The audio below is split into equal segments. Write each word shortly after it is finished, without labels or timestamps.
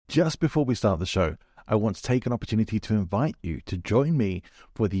just before we start the show, I want to take an opportunity to invite you to join me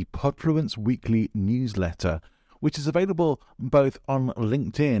for the Podfluence Weekly newsletter, which is available both on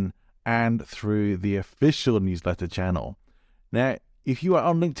LinkedIn and through the official newsletter channel. Now, if you are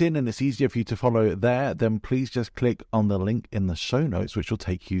on LinkedIn and it's easier for you to follow there, then please just click on the link in the show notes, which will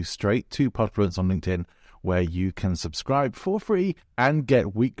take you straight to Podfluence on LinkedIn, where you can subscribe for free and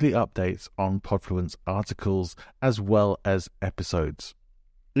get weekly updates on Podfluence articles as well as episodes.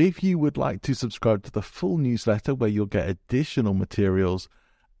 If you would like to subscribe to the full newsletter, where you'll get additional materials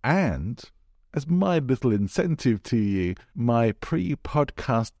and, as my little incentive to you, my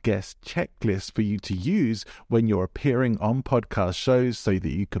pre-podcast guest checklist for you to use when you're appearing on podcast shows so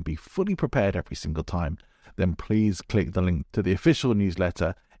that you can be fully prepared every single time, then please click the link to the official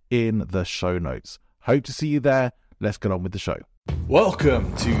newsletter in the show notes. Hope to see you there. Let's get on with the show.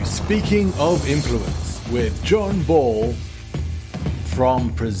 Welcome to Speaking of Influence with John Ball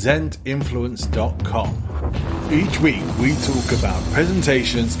from PresentInfluence.com. Each week we talk about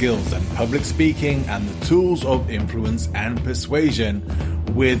presentation skills and public speaking and the tools of influence and persuasion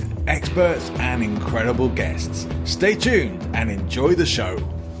with experts and incredible guests. Stay tuned and enjoy the show.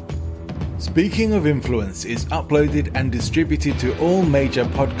 Speaking of Influence is uploaded and distributed to all major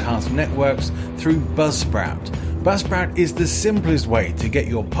podcast networks through Buzzsprout. Buzzsprout is the simplest way to get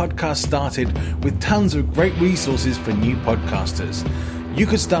your podcast started with tons of great resources for new podcasters. You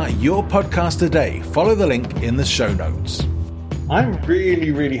could start your podcast today. Follow the link in the show notes. I'm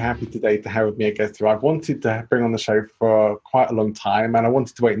really happy today to have with me a guest who I've wanted to bring on the show for quite a long time, and I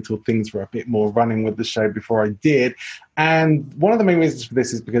wanted to wait until things were a bit more running with the show before I did. And one of the main reasons for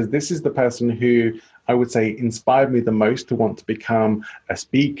this is because this is the person who I would say inspired me the most to want to become a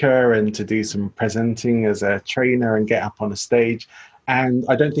speaker and to do some presenting as a trainer and get up on a stage. And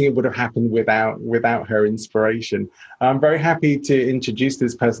I don't think it would have happened without her inspiration. I'm very happy to introduce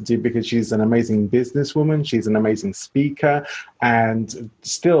this person to you because she's an amazing businesswoman. She's an amazing speaker and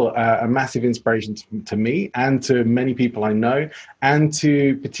still a massive inspiration to me and to many people I know, and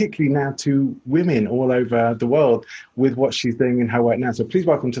to particularly now to women all over the world with what she's doing in her work now. So please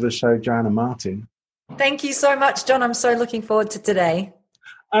welcome to the show, Joanna Martin. Thank you so much, John. I'm so looking forward to today.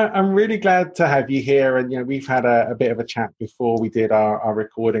 I'm really glad to have you here. And, we've had a bit of a chat before we did our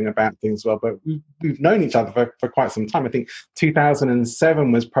recording about things as well, but we've known each other for quite some time. I think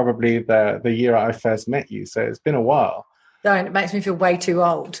 2007 was probably the year I first met you. So it's been a while. Don't, it makes me feel way too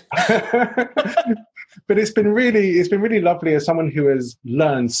old. But it's been really lovely as someone who has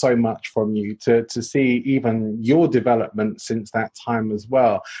learned so much from you to see even your development since that time as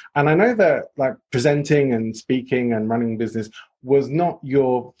well. And I know that like presenting and speaking and running business was not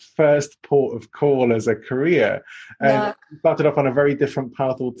your first port of call as a career. And you started off on a very different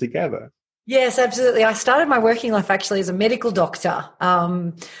path altogether. Yes, absolutely. I started my working life actually as a medical doctor.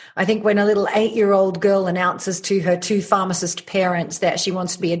 I think when a little 8-year-old girl announces to her 2 pharmacist parents that she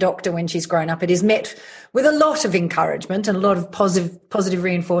wants to be a doctor when she's grown up, it is met with a lot of encouragement and a lot of positive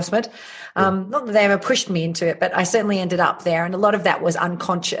reinforcement. Not that they ever pushed me into it, but I certainly ended up there. And a lot of that was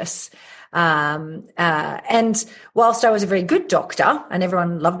unconscious. And whilst I was a very good doctor and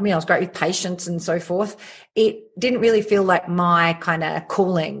everyone loved me, I was great with patients and so forth, it didn't really feel like my kind of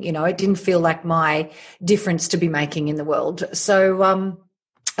calling, it didn't feel like my difference to be making in the world. So,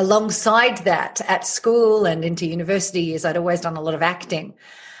 alongside that, at school and into university years, I'd always done a lot of acting.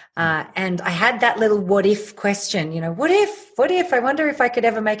 And I had that little what if question, what if, I wonder if I could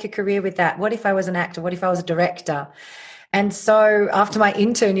ever make a career with that? What if I was an actor? What if I was a director? And so after my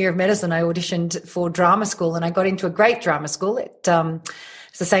intern year of medicine, I auditioned for drama school, and I got into a great drama school.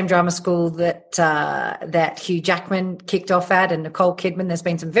 It's the same drama school that Hugh Jackman kicked off at, and Nicole Kidman. There's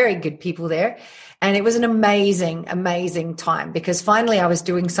been some very good people there. And it was an amazing time, because finally I was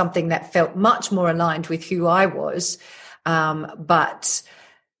doing something that felt much more aligned with who I was. But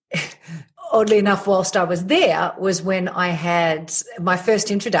oddly enough, whilst I was there was when I had my first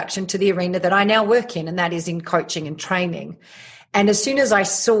introduction to the arena that I now work in, and that is in coaching and training. And as soon as I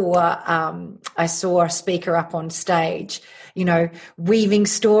saw a speaker up on stage, weaving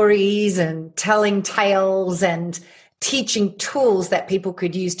stories and telling tales and teaching tools that people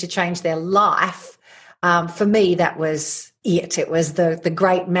could use to change their life, for me, that was it. It was the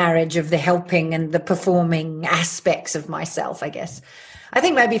great marriage of the helping and the performing aspects of myself, I guess. I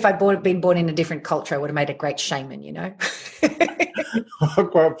think maybe if I'd been born in a different culture, I would have made a great shaman,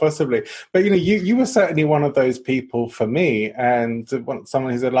 Quite possibly. But, you were certainly one of those people for me, and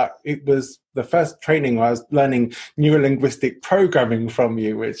someone who said, it was the first training I was learning neurolinguistic programming from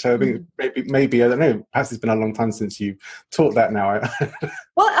you, which I think maybe I don't know, perhaps it's been a long time since you taught that now.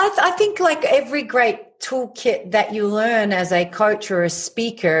 Well, I think like every great toolkit that you learn as a coach or a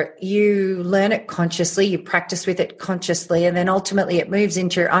speaker, you learn it consciously, you practice with it consciously, and then ultimately it moves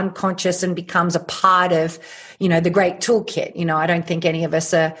into your unconscious and becomes a part of, the great toolkit. I don't think any of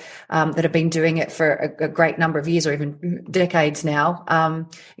us are, that have been doing it for a great number of years or even decades now,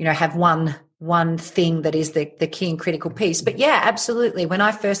 have one thing that is the key and critical piece. But yeah, absolutely. When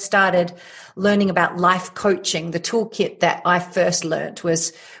I first started learning about life coaching, the toolkit that I first learnt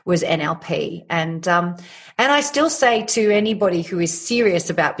was NLP. And I still say to anybody who is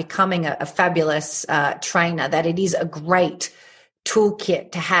serious about becoming a fabulous trainer that it is a great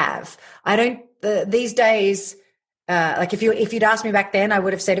toolkit to have. These days, like if you'd asked me back then, I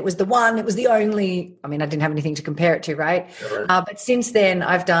would have said it was the only, I didn't have anything to compare it to, right? Sure. But since then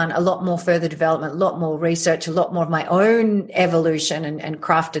I've done a lot more further development, a lot more research, a lot more of my own evolution and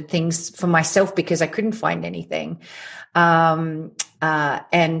crafted things for myself because I couldn't find anything. And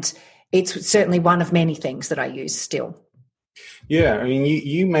it's certainly one of many things that I use still. Yeah.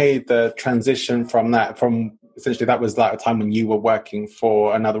 You made the transition from essentially that was like a time when you were working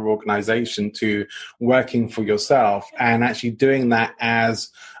for another organization to working for yourself, and actually doing that as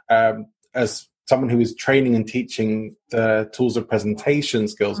someone who is training and teaching the tools of presentation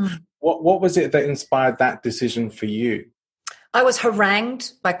skills. What was it that inspired that decision for you? I was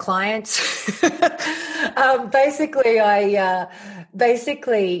harangued by clients. So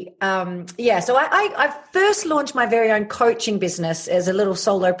I first launched my very own coaching business as a little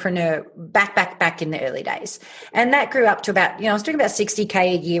solopreneur back in the early days. And that grew up to about, I was doing about 60K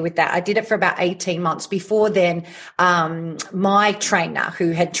a year with that. I did it for about 18 months. Before then, my trainer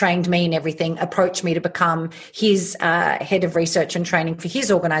who had trained me and everything approached me to become his head of research and training for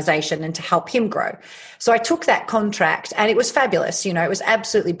his organization and to help him grow. So I took that contract and it was fabulous. It was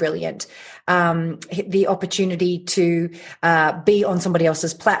absolutely brilliant. The opportunity to be on somebody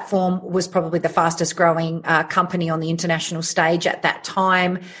else's platform was probably the fastest growing company on the international stage at that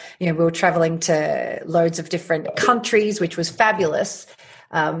time. We were traveling to loads of different countries, which was fabulous.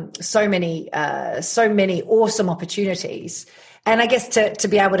 So many awesome opportunities. And I guess to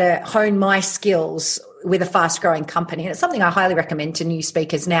be able to hone my skills with a fast growing company. And it's something I highly recommend to new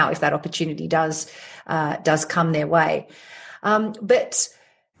speakers now if that opportunity does come their way. But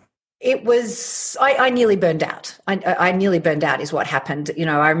it was, I nearly burned out. I nearly burned out is what happened.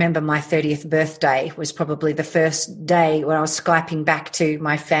 I remember my 30th birthday was probably the first day when I was Skyping back to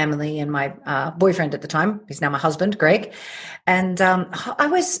my family and my boyfriend at the time, who's now my husband, Greg. And I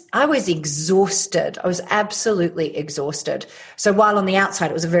was exhausted. I was absolutely exhausted. So while on the outside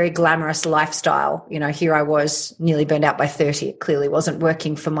it was a very glamorous lifestyle, here I was nearly burned out by 30. It clearly wasn't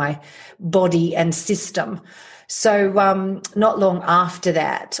working for my body and system. So not long after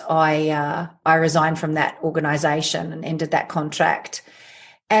that, I resigned from that organization and ended that contract,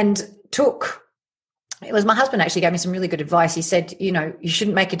 and it was my husband actually gave me some really good advice. He said, you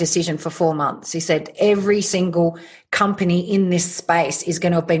shouldn't make a decision for 4 months. He said, every single company in this space is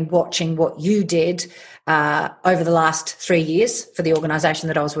going to have been watching what you did over the last 3 years for the organization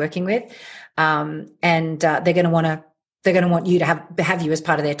that I was working with. And they're going to want you to have you as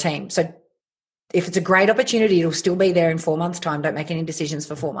part of their team. So if it's a great opportunity, it'll still be there in 4 months' time. Don't make any decisions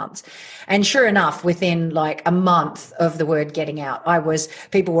for 4 months. And sure enough, within like a month of the word getting out,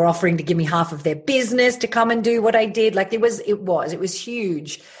 people were offering to give me half of their business to come and do what I did. Like it was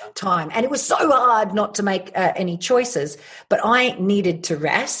huge time. And it was so hard not to make any choices, but I needed to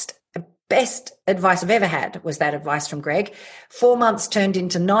rest. The best advice I've ever had was that advice from Greg. 4 months turned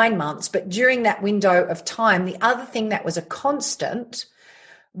into 9 months. But during that window of time, the other thing that was a constant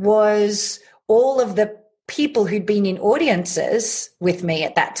was all of the people who'd been in audiences with me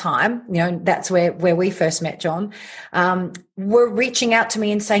at that time, that's where we first met, John, were reaching out to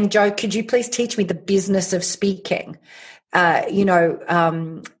me and saying, Jo, could you please teach me the business of speaking? They'd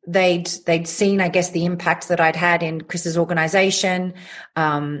seen, I guess, the impact that I'd had in Chris's organization.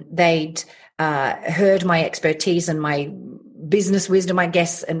 They'd heard my expertise and my business wisdom, I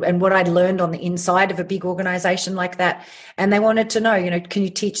guess, and what I'd learned on the inside of a big organization like that. And they wanted to know, can you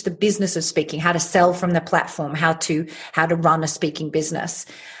teach the business of speaking, how to sell from the platform, how to run a speaking business.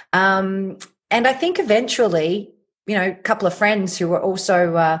 And I think eventually, a couple of friends who were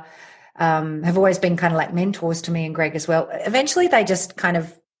also, have always been kind of like mentors to me and Greg as well. Eventually they just kind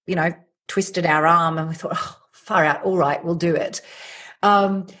of, twisted our arm and we thought, oh, far out. All right, we'll do it.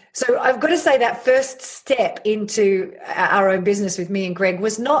 So I've got to say that first step into our own business with me and Greg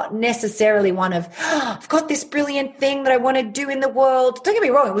was not necessarily one of, I've got this brilliant thing that I want to do in the world. Don't get me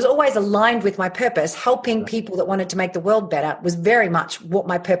wrong. It was always aligned with my purpose. Helping people that wanted to make the world better was very much what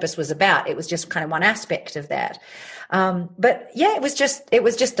my purpose was about. It was just kind of one aspect of that. But yeah, it was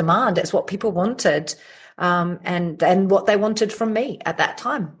just demand. It's what people wanted, and what they wanted from me at that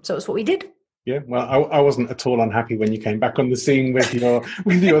time. So it's what we did. Yeah, well, I wasn't at all unhappy when you came back on the scene with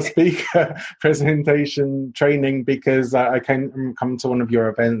your speaker presentation training, because I come to one of your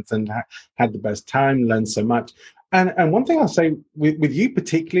events and had the best time, learned so much. And one thing I'll say with you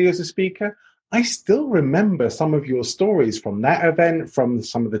particularly as a speaker, I still remember some of your stories from that event, from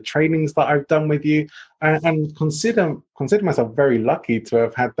some of the trainings that I've done with you, and consider myself very lucky to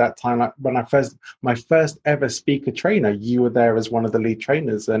have had that time. Like when my first ever speaker trainer, you were there as one of the lead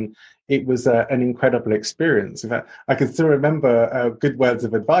trainers, and it was an incredible experience. In fact, I can still remember good words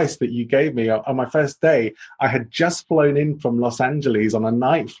of advice that you gave me on my first day. I had just flown in from Los Angeles on a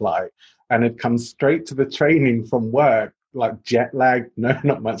night flight and had come straight to the training from work, like jet lag,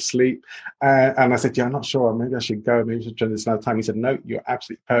 not much sleep. And I said, I'm not sure, maybe I should go, maybe I should join this another time. He said, no, you're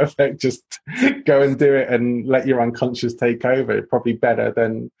absolutely perfect. Just go and do it and let your unconscious take over. It's probably better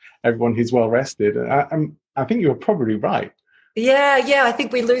than everyone who's well rested. And I think you're probably right. Yeah. I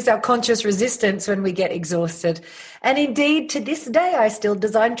think we lose our conscious resistance when we get exhausted. And indeed, to this day, I still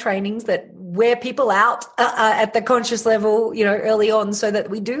design trainings that wear people out at the conscious level, early on, so that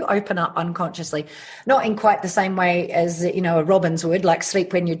we do open up unconsciously. Not in quite the same way as, a Robbins would, like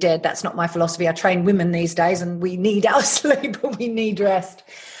sleep when you're dead. That's not my philosophy. I train women these days, and we need our sleep, we need rest.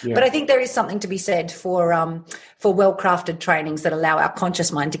 Yeah. But I think there is something to be said for well-crafted trainings that allow our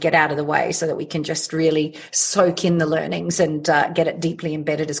conscious mind to get out of the way, so that we can just really soak in the learnings and get it deeply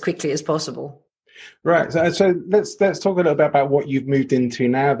embedded as quickly as possible. Right. So let's talk a little bit about what you've moved into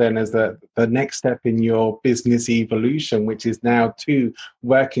now then as the next step in your business evolution, which is now to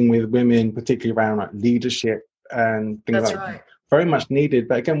working with women, particularly around like leadership and things. That's like right. That. Very much needed.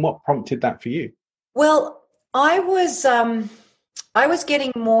 But again, what prompted that for you? Well, I was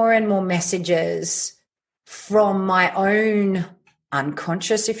getting more and more messages from my own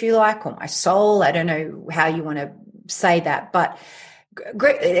unconscious, if you like, or my soul. I don't know how you want to say that, but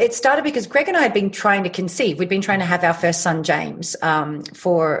it started because Greg and I had been trying to conceive. We'd been trying to have our first son, James,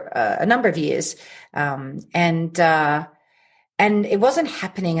 for a number of years. And it wasn't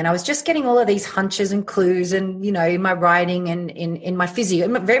happening. And I was just getting all of these hunches and clues and, in my writing and in my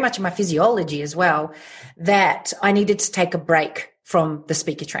very much in my physiology as well, that I needed to take a break from the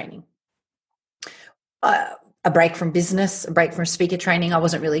speaker training. A break from business, a break from speaker training. I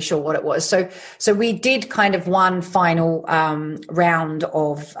wasn't really sure what it was. So we did kind of one final round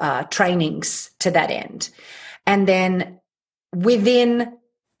of trainings to that end. And then within,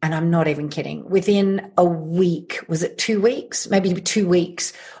 and I'm not even kidding, within a week, was it 2 weeks? Maybe 2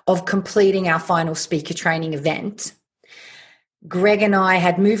 weeks of completing our final speaker training event, Greg and I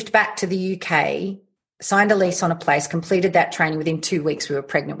had moved back to the UK, signed a lease on a place, completed that training. Within 2 weeks, we were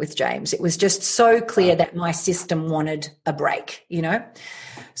pregnant with James. It was just so clear that my system wanted a break,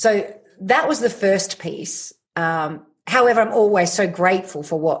 So that was the first piece. However, I'm always so grateful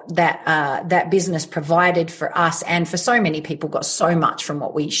for what that business provided for us and for so many people. Got so much from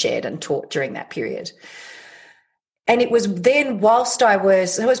what we shared and taught during that period. And it was then whilst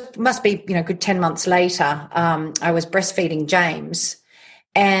must be, good 10 months later, I was breastfeeding James.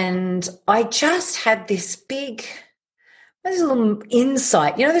 And I just had this little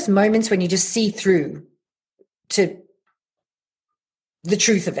insight, those moments when you just see through to the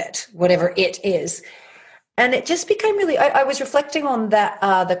truth of it, whatever it is. And it just became really, I was reflecting on that,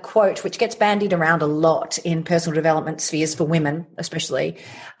 the quote, which gets bandied around a lot in personal development spheres for women, especially,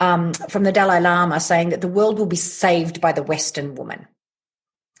 from the Dalai Lama, saying that the world will be saved by the Western woman.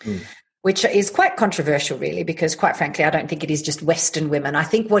 Which is quite controversial, really, because quite frankly, I don't think it is just Western women. I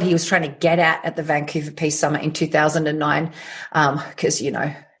think what he was trying to get at the Vancouver Peace Summit in 2009, because,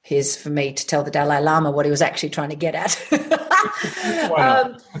 here's for me to tell the Dalai Lama what he was actually trying to get at.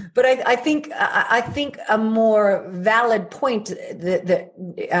 But I think a more valid point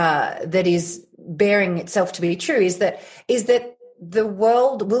that is bearing itself to be true is that the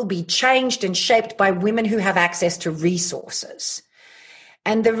world will be changed and shaped by women who have access to resources.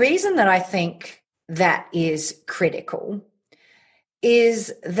 And the reason that I think that is critical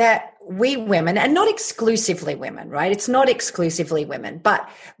is that we women, and not exclusively women, right? It's not exclusively women, but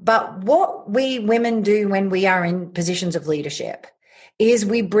what we women do when we are in positions of leadership is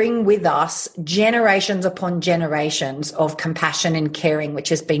we bring with us generations upon generations of compassion and caring, which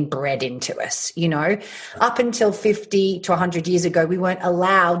has been bred into us. You know, up until 50 to 100 years ago, we weren't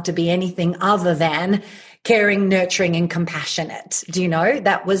allowed to be anything other than caring, nurturing, and compassionate. Do you know?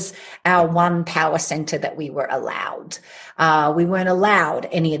 That was our one power center that we were allowed. We weren't allowed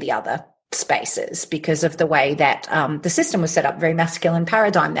any of the other spaces because of the way that the system was set up, very masculine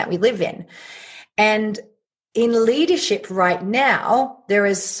paradigm that we live in. And in leadership right now, there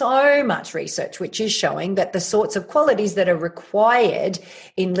is so much research which is showing that the sorts of qualities that are required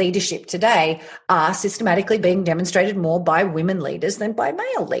in leadership today are systematically being demonstrated more by women leaders than by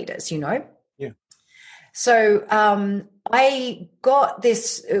male leaders, you know? Yeah. So I got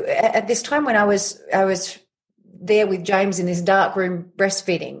this at this time when I was there with James in this dark room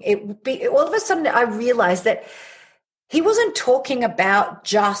breastfeeding. All of a sudden I realized that he wasn't talking about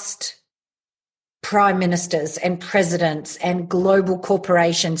just prime ministers and presidents and global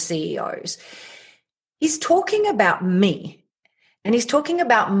corporation CEOs. He's talking about me, and he's talking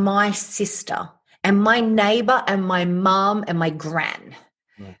about my sister and my neighbor and my mom and my gran.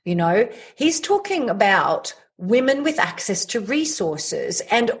 Right. You know, he's talking about women with access to resources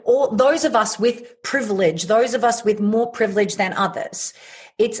and all those of us with privilege, those of us with more privilege than others.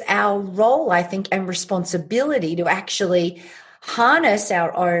 It's our role, I think, and responsibility to actually harness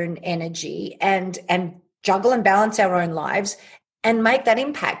our own energy and juggle and balance our own lives and make that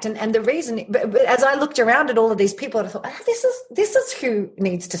impact. And the reason, but as I looked around at all of these people, I thought, this is who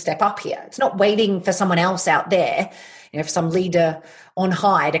needs to step up here. It's not waiting for someone else out there, you know, for some leader on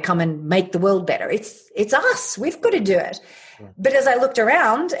high to come and make the world better. It's us. We've got to do it. Yeah. But as I looked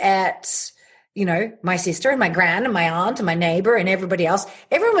around at, you know, my sister and my gran and my aunt and my neighbor and everybody else,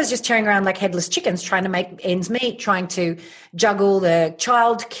 everyone was just tearing around like headless chickens, trying to make ends meet, trying to juggle the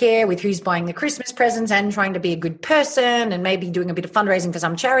child care with who's buying the Christmas presents and trying to be a good person and maybe doing a bit of fundraising for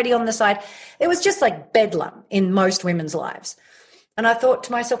some charity on the side. It was just like bedlam in most women's lives. And I thought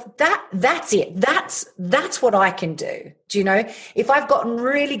to myself, that's it. That's what I can do. Do you know? If I've gotten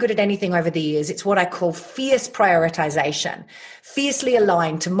really good at anything over the years, it's what I call fierce prioritization, fiercely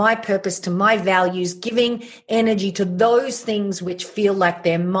aligned to my purpose, to my values, giving energy to those things which feel like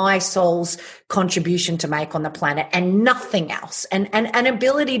they're my soul's contribution to make on the planet and nothing else. And an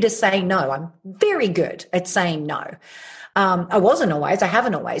ability to say no. I'm very good at saying no. I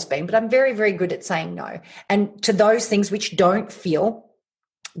haven't always been, but I'm very, very good at saying no. And to those things which don't feel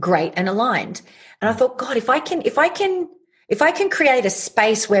great and aligned. And I thought, God, if I can create a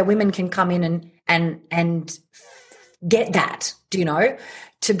space where women can come in and get that, do you know,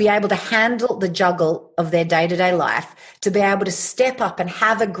 to be able to handle the juggle of their day-to-day life, to be able to step up and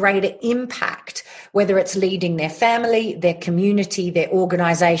have a greater impact, whether it's leading their family, their community, their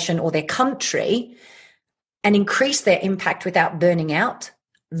organization, or their country, and increase their impact without burning out,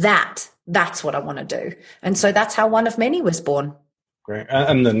 that's what I want to do. And so that's how One of Many was born. Great.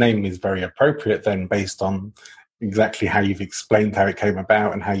 And the name is very appropriate then, based on exactly how you've explained how it came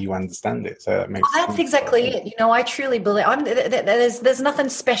about and how you understand it. So that makes sense. That's exactly it. You know, I truly believe there's nothing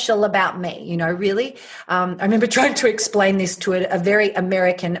special about me, you know, really. I remember trying to explain this to a very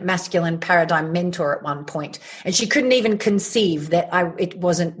American masculine paradigm mentor at one point, and she couldn't even conceive that I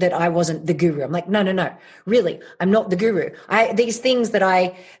wasn't the guru. I'm like, no, really, I'm not the guru. These things that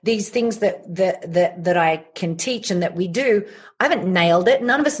I can teach and that we do, I haven't nailed it.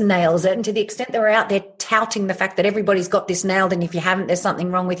 None of us nails it. And to the extent that we're out there touting the fact that everybody's got this nailed, and if you haven't, there's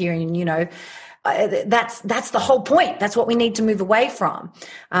something wrong with you. And, you know, that's the whole point. That's what we need to move away from.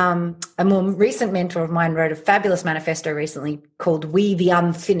 A more recent mentor of mine wrote a fabulous manifesto recently called We the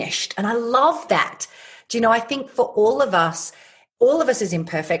Unfinished. And I love that. Do you know, I think for all of us is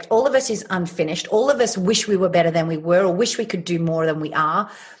imperfect. All of us is unfinished. All of us wish we were better than we were, or wish we could do more than we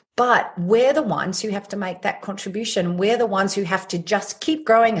are. But we're the ones who have to make that contribution. We're the ones who have to just keep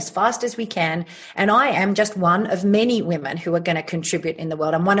growing as fast as we can. And I am just one of many women who are going to contribute in the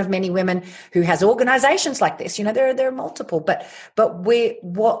world. I'm one of many women who has organizations like this. You know, there are multiple, but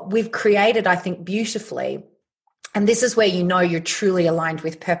what we've created, I think, beautifully. And this is where you know you're truly aligned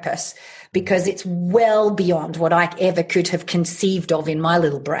with purpose, because it's well beyond what I ever could have conceived of in my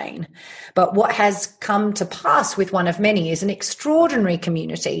little brain. But what has come to pass with One of Many is an extraordinary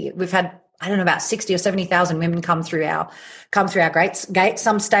community. We've had, I don't know, about 60 or 70,000 women come through our gates.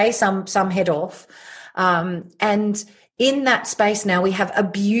 Some stay, some head off. And in that space now, we have a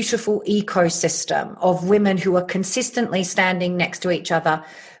beautiful ecosystem of women who are consistently standing next to each other,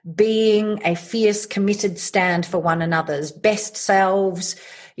 being a fierce, committed stand for one another's best selves,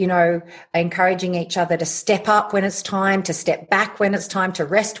 you know, encouraging each other to step up when it's time, to step back when it's time, to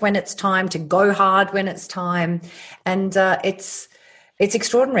rest when it's time, to go hard when it's time. And it's It's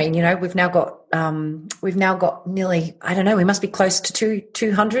extraordinary. You know, we've now got nearly, I don't know, we must be close to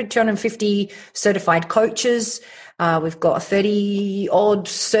 250 certified coaches. We've got 30 odd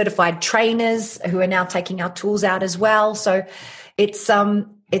certified trainers who are now taking our tools out as well. So it's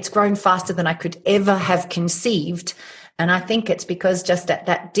grown faster than I could ever have conceived. And I think it's because just at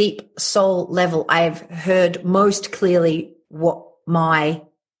that deep soul level, I've heard most clearly what my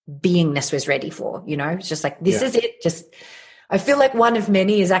beingness was ready for. You know, it's just like, this is it. Just, I feel like one of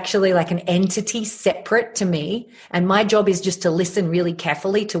many is actually like an entity separate to me. And my job is just to listen really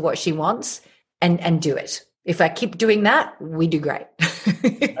carefully to what she wants and do it. If I keep doing that, we do great.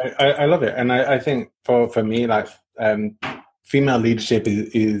 I love it. And I think for me, like, female leadership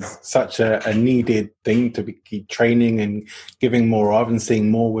is such a needed thing to keep training and giving more of, and seeing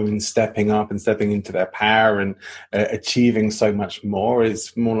more women stepping up and stepping into their power and achieving so much more.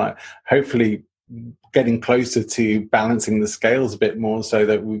 It's more like hopefully getting closer to balancing the scales a bit more so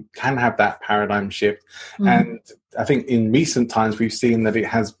that we can have that paradigm shift. And I think in recent times we've seen that it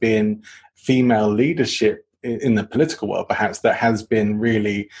has been female leadership in the political world perhaps that has been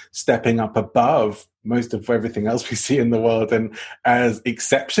really stepping up above most of everything else we see in the world, and as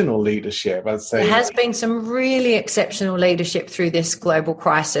exceptional leadership, I'd say. There has been some really exceptional leadership through this global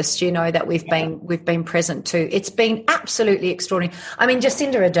crisis, you know, that we've been present to. It's been absolutely extraordinary. I mean,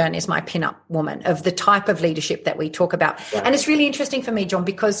 Jacinda Ardern is my pin-up woman of the type of leadership that we talk about. Right. And it's really interesting for me, John,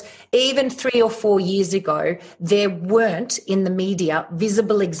 because even 3 or 4 years ago, there weren't in the media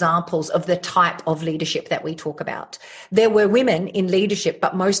visible examples of the type of leadership that we talk about. There were women in leadership,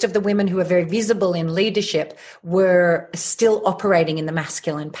 but most of the women who are very visible in leadership were still operating in the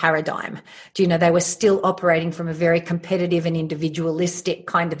masculine paradigm. Do you know, they were still operating from a very competitive and individualistic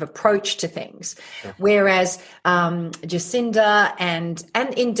kind of approach to things. Sure. Whereas Jacinda and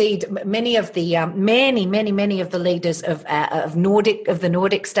indeed many of the many of the leaders of the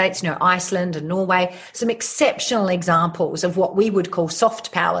Nordic states, you know, Iceland and Norway, some exceptional examples of what we would call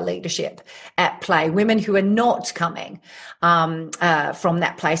soft power leadership at play. Women who are not coming from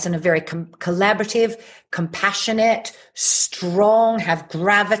that place and are very collaborative, compassionate, strong, have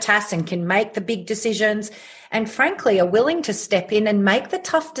gravitas and can make the big decisions, and frankly are willing to step in and make the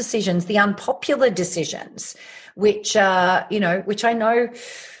tough decisions, the unpopular decisions, which I know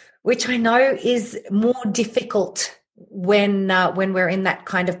is more difficult when we're in that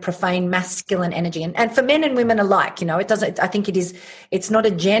kind of profane masculine energy, and for men and women alike, you know, it's not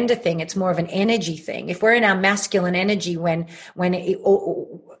a gender thing, it's more of an energy thing. If we're in our masculine energy, when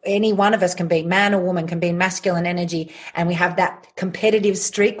any one of us can be, man or woman can be in masculine energy, and we have that competitive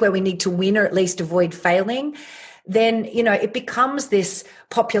streak where we need to win or at least avoid failing, then, you know, it becomes this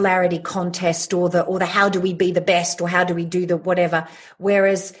popularity contest or the how do we be the best or how do we do the whatever.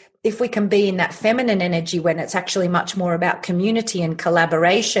 Whereas if we can be in that feminine energy when it's actually much more about community and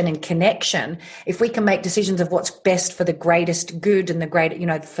collaboration and connection, if we can make decisions of what's best for the greatest good and the great, you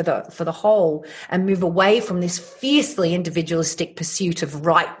know, for the whole, and move away from this fiercely individualistic pursuit of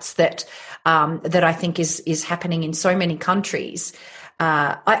rights that I think is happening in so many countries.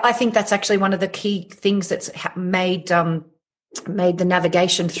 I think that's actually one of the key things that's made the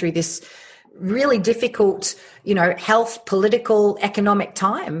navigation through this really difficult, you know, health, political, economic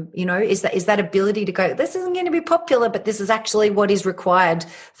time, you know, is that ability to go, this isn't going to be popular, but this is actually what is required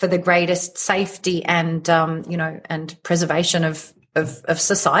for the greatest safety and, you know, and preservation of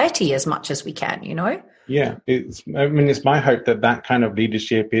society as much as we can, you know? Yeah, it's my hope that kind of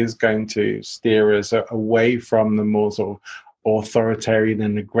leadership is going to steer us away from the more sort of authoritarian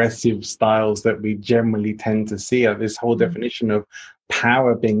and aggressive styles that we generally tend to see. This whole definition of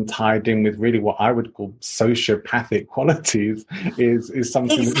power being tied in with really what I would call sociopathic qualities is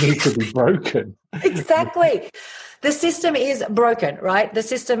something that needs to be broken. Exactly. The system is broken, right? The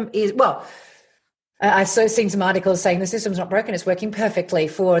system is, well, I've seen some articles saying the system's not broken, it's working perfectly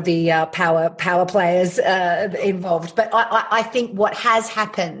for the power players involved. But I think what has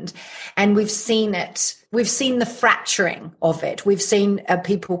happened, and we've seen it, we've seen the fracturing of it. We've seen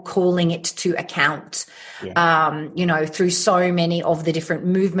people calling it to account, you know, through so many of the different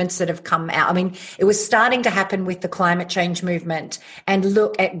movements that have come out. I mean, it was starting to happen with the climate change movement, and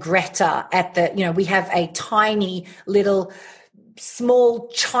look at Greta, you know, we have a tiny little small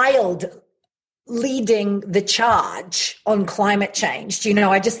child leading the charge on climate change. You know,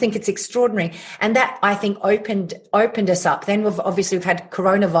 I just think it's extraordinary. And that, I think, opened us up. Then we've had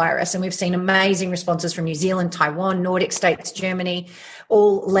coronavirus, and we've seen amazing responses from New Zealand, Taiwan, Nordic states, Germany,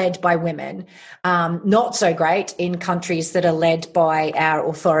 all led by women. Not so great in countries that are led by our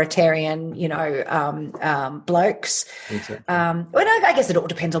authoritarian, blokes. Exactly. I guess it all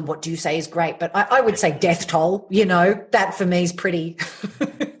depends on what do you say is great, but I would say death toll, that for me is pretty...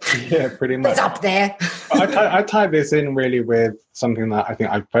 Yeah, pretty much. It's up there. I tie this in really with something that I think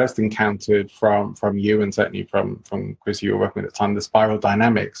I first encountered from you, and certainly from Chris, you were working with at the time. The spiral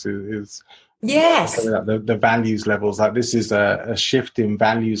dynamics is yes, the values levels. Like, this is a shift in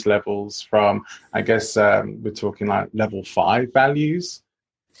values levels from, I guess, we're talking like level 5 values.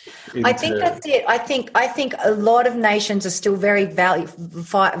 I think that's it. I think a lot of nations are still very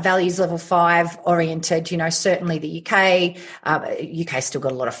values level 5 oriented. Certainly the UK. UK's still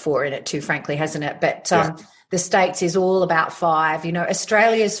got a lot of 4 in it too, frankly, hasn't it? But the States is all about 5.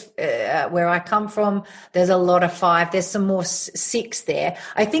 Australia's where I come from. There's a lot of 5. There's some more 6 there.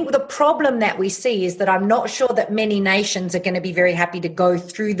 I think the problem that we see is that I'm not sure that many nations are going to be very happy to go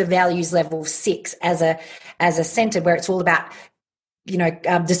through the values level 6 as a centre where it's all about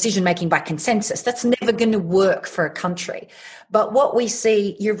decision making by consensus. That's never going to work for a country. But what we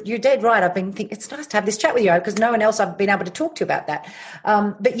see, you're dead right. I've been thinking it's nice to have this chat with you, because no one else I've been able to talk to about that.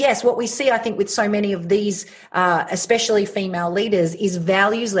 But yes, what we see, I think, with so many of these, especially female leaders, is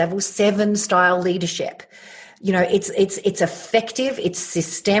values level 7 style leadership. It's effective. It's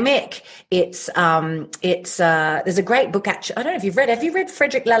systemic. There's a great book, actually. I don't know if you've read. Have you read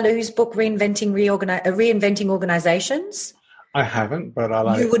Frederick Laloux's book, Reinventing Organizations? I haven't, but I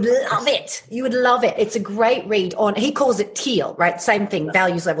like it. You would love it. You would love it. It's a great read on, he calls it teal, right? Same thing.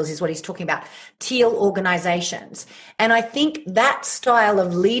 Values levels is what he's talking about. Teal organizations. And I think that style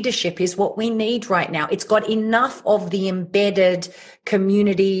of leadership is what we need right now. It's got enough of the embedded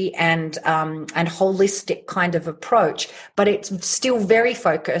community and holistic kind of approach, but it's still very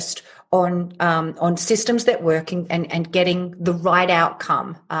focused on systems that work and getting the right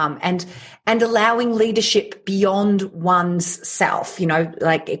outcome, and allowing leadership beyond one's self.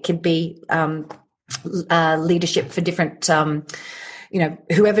 Like it could be leadership for different,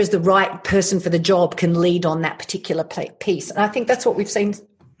 whoever's the right person for the job can lead on that particular piece. And I think that's what we've seen.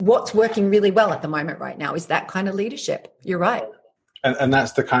 What's working really well at the moment right now is that kind of leadership. You're right. And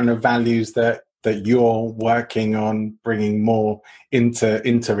that's the kind of values that you're working on bringing more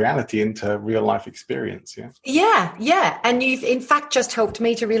into reality, into real life experience. Yeah. And you've in fact just helped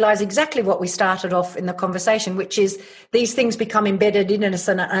me to realize exactly what we started off in the conversation, which is these things become embedded in us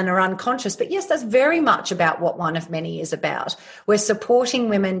and are unconscious. But yes, that's very much about what One of Many is about. We're supporting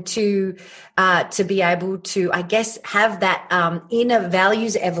women to be able to, I guess, have that inner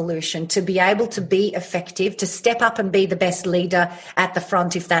values evolution, to be able to be effective, to step up and be the best leader at the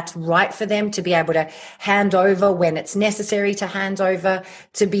front if that's right for them, to be able to hand over when it's necessary to hand over,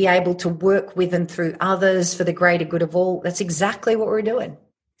 to be able to work with and through others for the greater good of all. That's exactly what we're doing.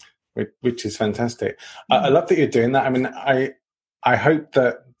 Which is fantastic. I love that you're doing that. I mean, I hope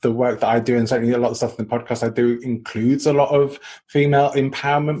that the work that I do, and certainly a lot of stuff in the podcast I do, includes a lot of female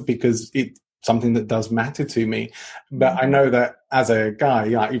empowerment, because it's something that does matter to me. But I know that as a guy,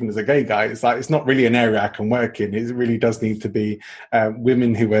 even as a gay guy, it's not really an area I can work in. It really does need to be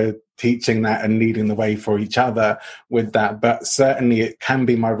women who are teaching that and leading the way for each other with that. But certainly it can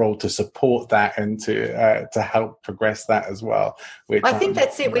be my role to support that and to help progress that as well. Which I think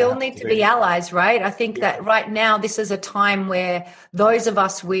that's it. We all need to be allies, right? I think that right now this is a time where those of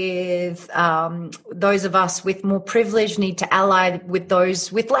us with more privilege need to ally with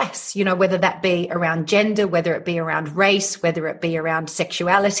those with less, whether that be around gender, whether it be around race, whether it be around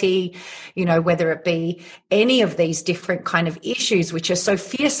sexuality, whether it be any of these different kind of issues which are so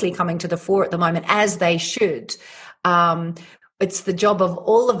fiercely coming to the fore at the moment, as they should. It's the job of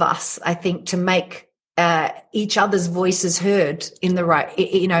all of us, I think, to make each other's voices heard in the right,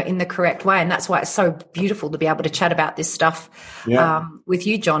 in the correct way. And that's why it's so beautiful to be able to chat about this stuff with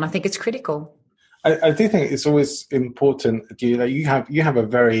you, John. I think it's critical. I do think it's always important. You have a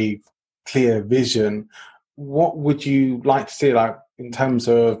very clear vision. What would you like to see, like in terms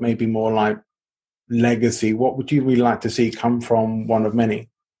of maybe more like legacy? What would you really like to see come from One of Many?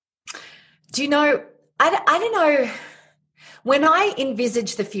 Do you know, I don't know, when I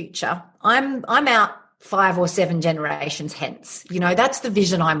envisage the future, I'm out 5 or 7 generations hence. That's the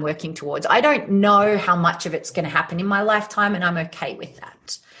vision I'm working towards. I don't know how much of it's going to happen in my lifetime, and I'm okay with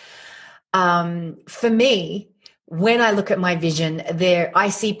that. For me, when I look at my vision there, I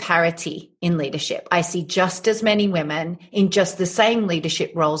see parity in leadership. I see just as many women in just the same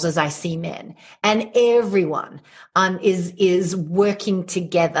leadership roles as I see men, and everyone is working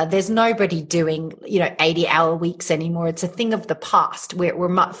together. There's nobody doing 80-hour weeks anymore. It's a thing of the past.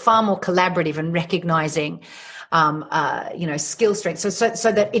 We're far more collaborative and recognizing skill strength,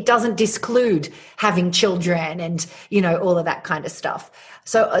 so that it doesn't disclude having children and all of that kind of stuff.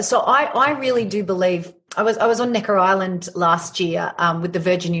 So I really do believe. I was on Necker Island last year with the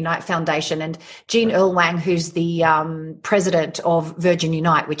Virgin Unite Foundation, and Jean Earl-Wang, who's the president of Virgin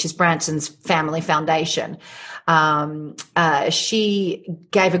Unite, which is Branson's family foundation, she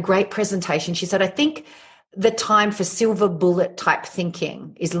gave a great presentation. She said, I think the time for silver bullet type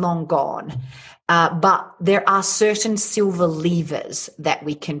thinking is long gone. But there are certain silver levers that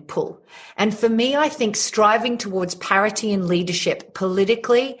we can pull. And for me, I think striving towards parity in leadership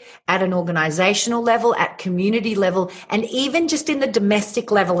politically, at an organizational level, at community level, and even just in the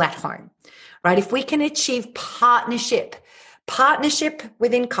domestic level at home, right? If we can achieve partnership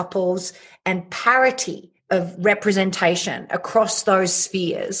within couples and parity of representation across those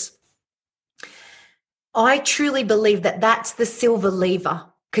spheres, I truly believe that that's the silver lever.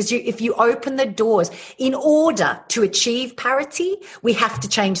 Because if you open the doors, in order to achieve parity, we have to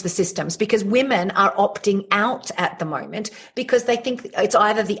change the systems, because women are opting out at the moment because they think it's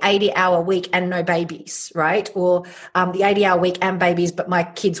either the 80-hour week and no babies, right? Or the 80-hour week and babies, but my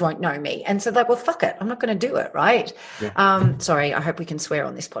kids won't know me. And so they're like, well, fuck it. I'm not going to do it, right? Yeah. Sorry, I hope we can swear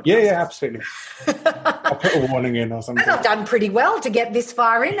on this podcast. Yeah, absolutely. I'll put a warning in or something. And I've done pretty well to get this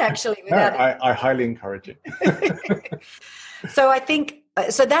far in, actually. I highly encourage it. So I think,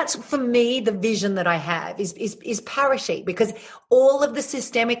 so that's for me, the vision that I have is parity, because all of the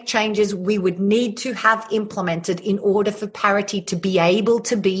systemic changes we would need to have implemented in order for parity to be able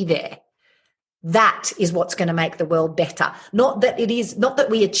to be there. That is what's going to make the world better. Not that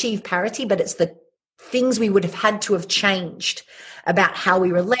we achieve parity, but it's the things we would have had to have changed about how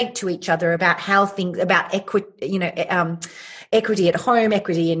we relate to each other, about equity, equity at home,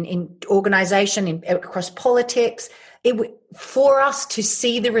 equity in organization, across politics. For us to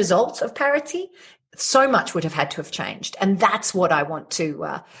see the results of parity, so much would have had to have changed. And that's what I want to,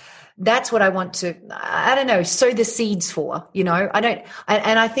 I don't know, sow the seeds for, and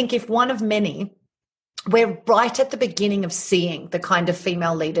I think if one of many, we're right at the beginning of seeing the kind of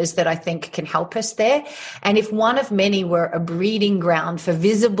female leaders that I think can help us there. And if one of many were a breeding ground for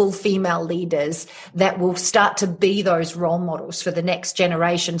visible female leaders that will start to be those role models for the next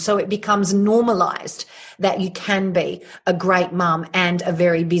generation, so it becomes normalized that you can be a great mum and a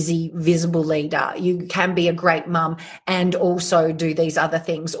very busy, visible leader. You can be a great mum and also do these other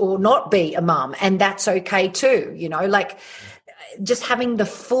things, or not be a mum, and that's okay too, just having the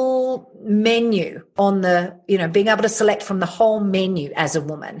full menu on being able to select from the whole menu as a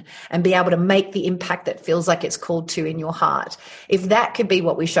woman and be able to make the impact that feels like it's called to in your heart. If that could be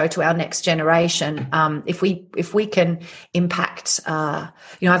what we show to our next generation, if we can impact,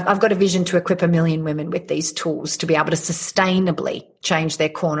 I've got a vision to equip 1 million women with these tools to be able to sustainably change their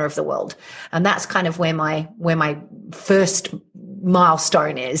corner of the world. And that's kind of where my first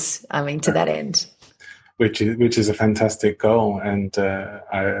milestone is, to that end. Which is a fantastic goal, and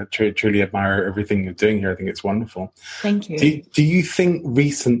I truly admire everything you're doing here. I think it's wonderful. Thank you. Do you think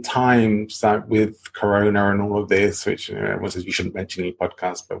recent times, that with Corona and all of this, which you shouldn't mention any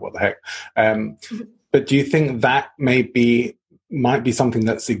podcast, but what the heck? But do you think that might be something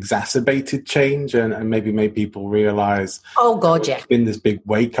that's exacerbated change and maybe made people realize? Oh God, yeah. It's been this big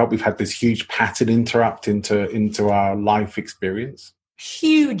wake up. We've had this huge pattern interrupt into our life experience.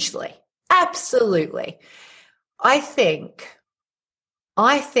 Hugely. Absolutely. I think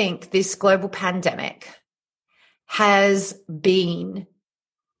this global pandemic has been,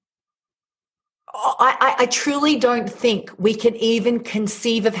 I truly don't think we can even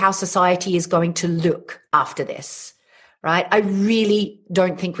conceive of how society is going to look after this, right? I really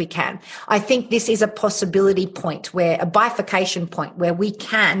don't think we can. I think this is a possibility point, a bifurcation point where we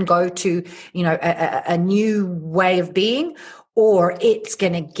can go to, a new way of being, or it's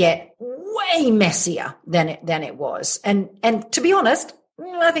going to get way messier than it was. And to be honest,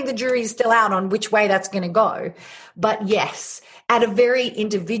 I think the jury is still out on which way that's going to go. But yes, at a very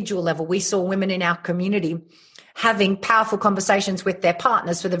individual level, we saw women in our community having powerful conversations with their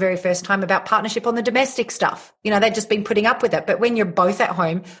partners for the very first time about partnership on the domestic stuff. They'd just been putting up with it. But when you're both at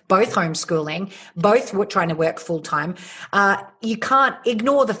home, both homeschooling, both trying to work full time, you can't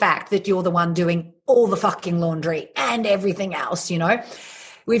ignore the fact that you're the one doing all the fucking laundry and everything else,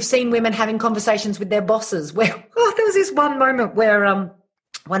 We've seen women having conversations with their bosses where there was this one moment where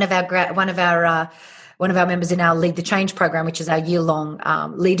one of our one of our members in our Lead the Change program, which is our year-long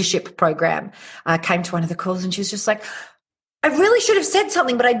leadership program, came to one of the calls and she was just like, I really should have said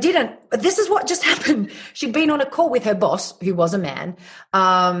something, but I didn't. But this is what just happened. She'd been on a call with her boss, who was a man,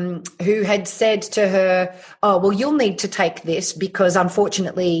 who had said to her, oh, well, you'll need to take this because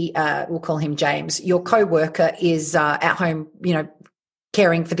unfortunately, we'll call him James, your co-worker is at home,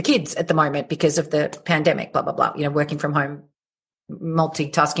 caring for the kids at the moment because of the pandemic, blah, blah, blah, working from home,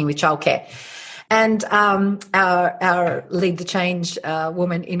 multitasking with childcare. And our Lead the Change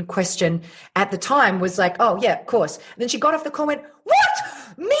woman in question at the time was like, oh, yeah, of course. And then she got off the call and went,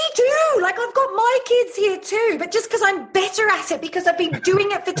 what? Me too. Like, I've got my kids here too. But just because I'm better at it, because I've been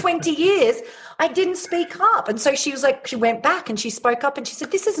doing it for 20 years, I didn't speak up. And so she was like, she went back and she spoke up and she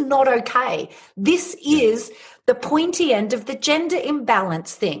said, this is not okay. This is the pointy end of the gender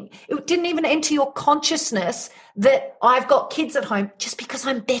imbalance thing. It didn't even enter your consciousness that I've got kids at home just because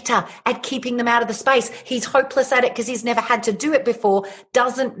I'm better at keeping them out of the space. He's hopeless at it because he's never had to do it before.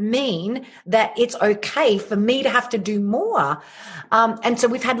 Doesn't mean that it's okay for me to have to do more. And so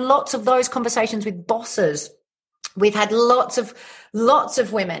we've had lots of those conversations with bosses. We've had lots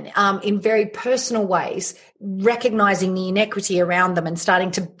of women in very personal ways recognizing the inequity around them and starting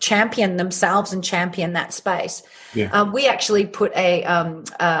to champion themselves and champion that space. Yeah. We actually put the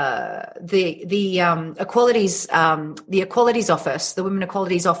Equalities Office, the Women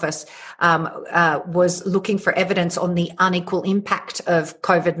Equalities Office, was looking for evidence on the unequal impact of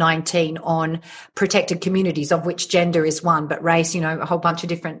COVID-19 on protected communities, of which gender is one, but race, a whole bunch of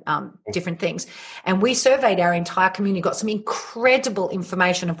different things. And we surveyed our entire community, got some incredible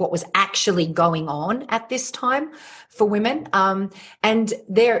information of what was actually going on at this time for women. And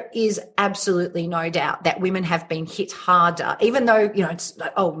there is absolutely no doubt that women have been hit harder, even though, it's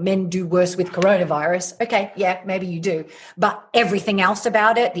like, oh, men do worse with coronavirus. Okay, yeah, maybe you do. But everything else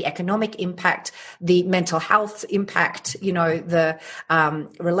about it, the economic impact, the mental health impact, the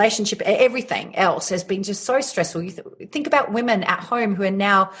relationship, everything else has been just so stressful. You think about women at home who are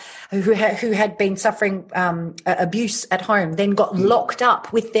now, who had been suffering abuse at home, then got locked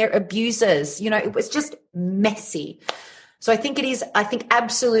up with their abusers. It was just messy. So I think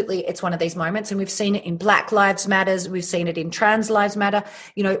absolutely it's one of these moments, and we've seen it in Black Lives Matters, we've seen it in Trans Lives Matter,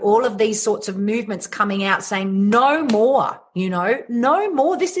 all of these sorts of movements coming out saying no more, no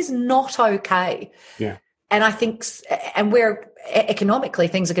more, this is not okay. Yeah. And I think, and where economically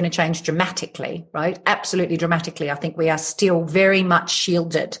things are going to change dramatically, right? Absolutely dramatically. I think we are still very much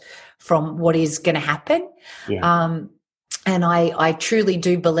shielded from what is going to happen. Yeah. And I truly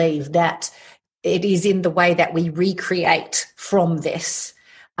do believe that it is in the way that we recreate from this,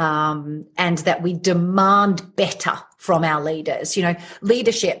 and that we demand better from our leaders.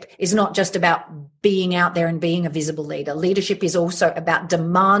 Leadership is not just about being out there and being a visible leader. Leadership is also about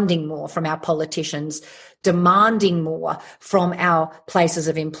demanding more from our politicians, demanding more from our places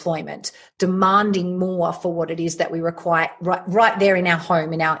of employment, demanding more for what it is that we require right there in our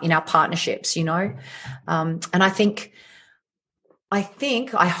home, in our partnerships, and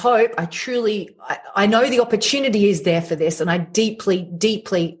I hope, I know the opportunity is there for this, and I deeply,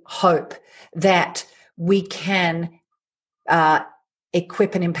 deeply hope that we can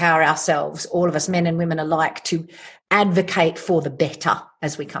equip and empower ourselves, all of us, men and women alike, to advocate for the better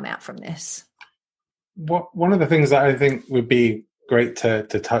as we come out from this. One of the things that I think would be great to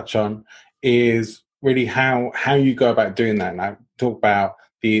touch on is really how you go about doing that. And I talk about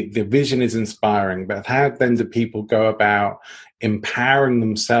the vision is inspiring, but how then do people go about empowering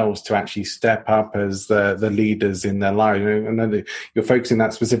themselves to actually step up as the leaders in their lives? I know that you're focusing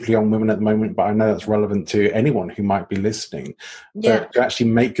that specifically on women at the moment, but I know that's relevant to anyone who might be listening. Yeah. But to actually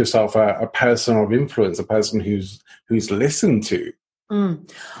make yourself a person of influence, a person who's listened to.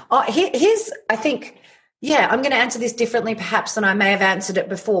 Here's, I think, I'm going to answer this differently perhaps than I may have answered it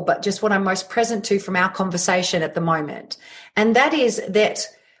before, but just what I'm most present to from our conversation at the moment. And that is that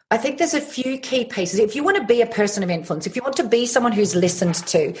I think there's a few key pieces. If you want to be a person of influence, if you want to be someone who's listened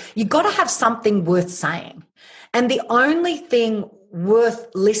to, you've got to have something worth saying. And the only thing worth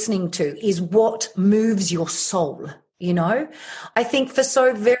listening to is what moves your soul. I think for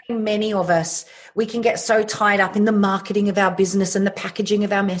so very many of us, we can get so tied up in the marketing of our business and the packaging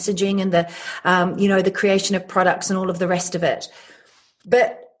of our messaging and the creation of products and all of the rest of it.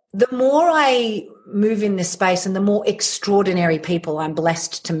 But the more I move in this space and the more extraordinary people I'm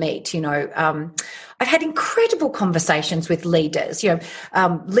blessed to meet, I've had incredible conversations with leaders,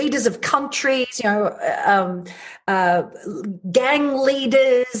 leaders of countries, gang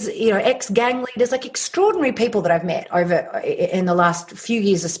leaders, ex-gang leaders, like extraordinary people that I've met over in the last few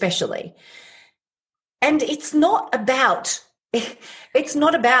years especially. And it's not about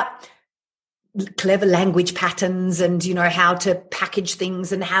clever language patterns and, you know, how to package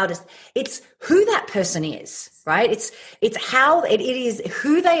things and it's who that person is, right? It's how it is,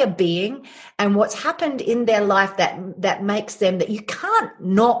 who they are being and what's happened in their life that makes them, that you can't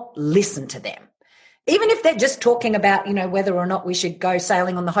not listen to them. Even if they're just talking about, you know, whether or not we should go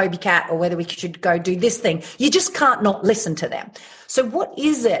sailing on the Hobie Cat or whether we should go do this thing, you just can't not listen to them. So what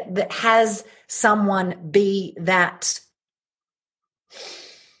is it that has someone be that,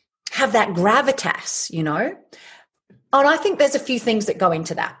 have that gravitas, you know? And I think there's a few things that go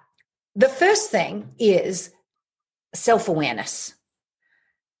into that. The first thing is self-awareness.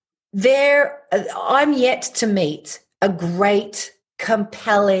 I'm yet to meet a great,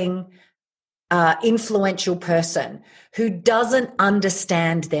 compelling, influential person who doesn't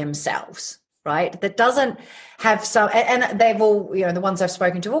understand themselves, right? That doesn't have and they've all, you know, the ones I've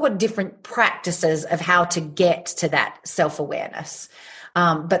spoken to, all got different practices of how to get to that self-awareness.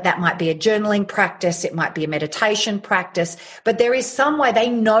 But that might be a journaling practice. It might be a meditation practice, but there is some way they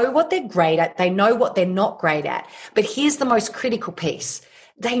know what they're great at. They know what they're not great at. But here's the most critical piece.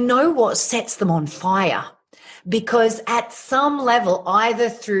 They know what sets them on fire. Because at some level, either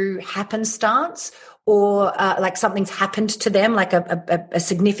through happenstance or like something's happened to them, like a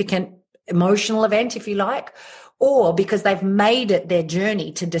significant emotional event, if you like, or because they've made it their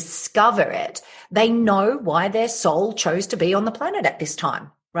journey to discover it, they know why their soul chose to be on the planet at this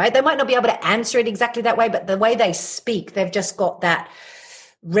time, right? They might not be able to answer it exactly that way, but the way they speak, they've just got that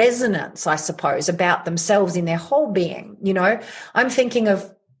resonance, I suppose, about themselves in their whole being. You know, I'm thinking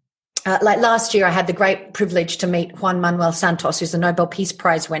of, like last year, I had the great privilege to meet Juan Manuel Santos, who's a Nobel Peace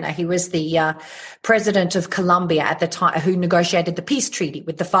Prize winner. He was the president of Colombia at the time, who negotiated the peace treaty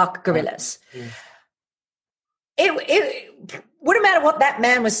with the FARC guerrillas. Yeah. It wouldn't matter what that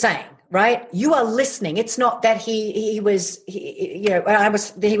man was saying, right? You are listening. It's not that he was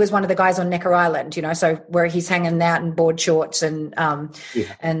one of the guys on Necker Island, you know, so where he's hanging out in board shorts and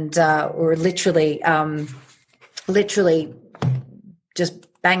or literally just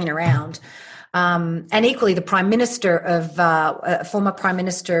banging around. And equally, the former prime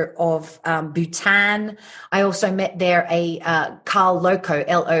minister of Bhutan. I also met there a Carl Loko,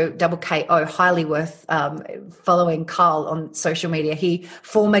 L-O-K-K-O, highly worth following Carl on social media.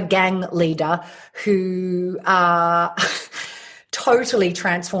 Former gang leader who totally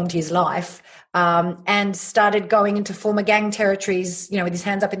transformed his life and started going into former gang territories, you know, with his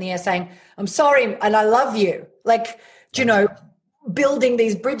hands up in the air saying, "I'm sorry and I love you." Like, you know, building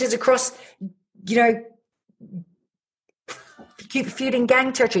these bridges across, you know, feuding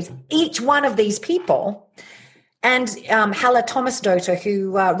gang territories. Each one of these people, and Hala Thomasdottir,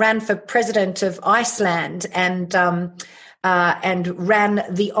 who ran for president of Iceland and ran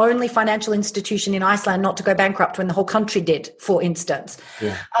the only financial institution in Iceland not to go bankrupt when the whole country did, for instance.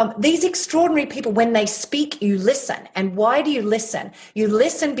 Yeah. These extraordinary people, when they speak, you listen. And why do you listen? You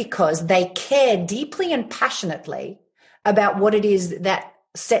listen because they care deeply and passionately about what it is that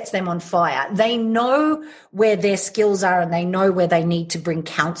sets them on fire. They know where their skills are and they know where they need to bring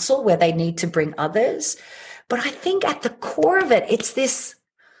counsel, where they need to bring others. But I think at the core of it, it's this,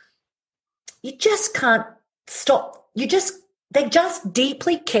 you just can't stop. They just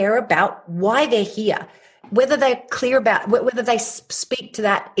deeply care about why they're here, whether they're clear about, whether they speak to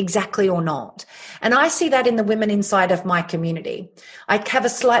that exactly or not. And I see that in the women inside of my community. I have a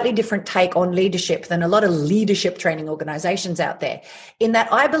slightly different take on leadership than a lot of leadership training organizations out there, in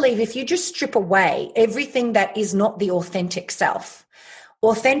that I believe if you just strip away everything that is not the authentic self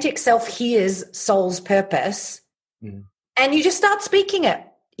hears soul's purpose, and you just start speaking it.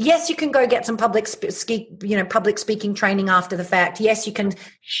 Yes, you can go get some public speaking training after the fact. Yes, you can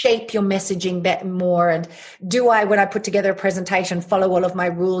shape your messaging more. And when I put together a presentation, follow all of my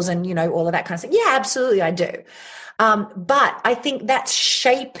rules and, you know, all of that kind of stuff? Yeah, absolutely, I do. But I think that's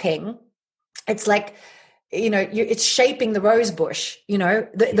shaping. It's like, you know, it's shaping the rose bush. You know,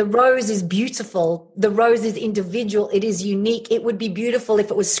 the rose is beautiful. The rose is individual. It is unique. It would be beautiful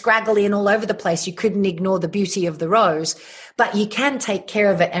if it was scraggly and all over the place. You couldn't ignore the beauty of the rose, but you can take care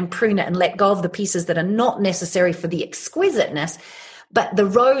of it and prune it and let go of the pieces that are not necessary for the exquisiteness. But the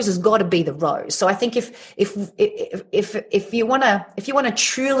rose has got to be the rose. So I think if you want to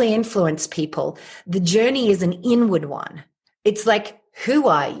truly influence people, the journey is an inward one. It's like, who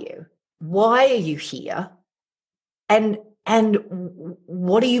are you? Why are you here? And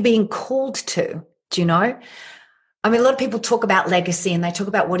what are you being called to? Do you know? I mean, a lot of people talk about legacy and they talk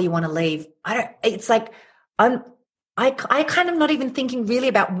about what do you want to leave. It's like I kind of not even thinking really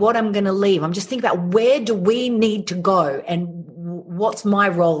about what I'm going to leave. I'm just thinking about where do we need to go and what's my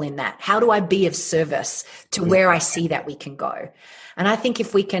role in that? How do I be of service to where I see that we can go? And I think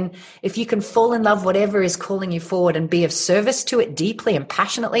if you can fall in love, whatever is calling you forward, and be of service to it deeply and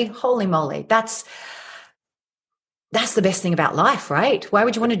passionately, holy moly, that's the best thing about life, right? Why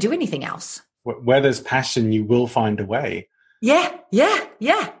would you want to do anything else? Where there's passion, you will find a way. Yeah,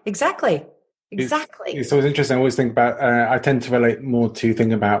 exactly. It's always interesting. I always think about, I tend to relate more to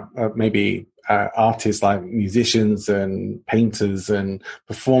think about maybe artists like musicians and painters and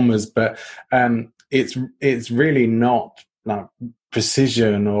performers, but it's really not like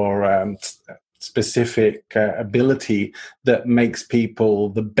precision or specific ability that makes people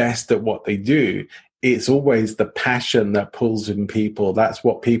the best at what they do. It's always the passion that pulls in people. That's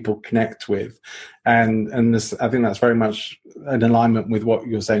what people connect with. And this, I think that's very much in alignment with what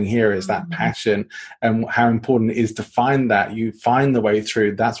you're saying here, is that passion and how important it is to find that. You find the way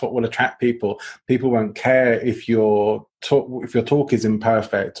through. That's what will attract people. People won't care if your talk is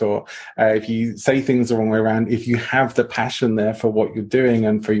imperfect, or if you say things the wrong way around. If you have the passion there for what you're doing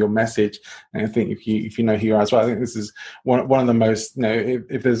and for your message, and I think if you know who you are as well, I think this is one of the most,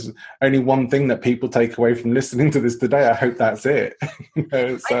 if there's only one thing that people take away from listening to this today, I hope that's it.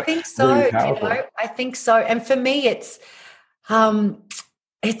 I think so. Really, I think so. And for me, it's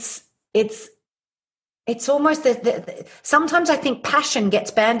almost sometimes I think passion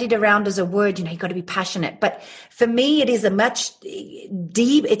gets bandied around as a word. You've got to be passionate, but for me, it is a much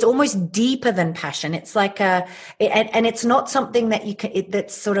deep. It's almost deeper than passion. It's like and it's not something that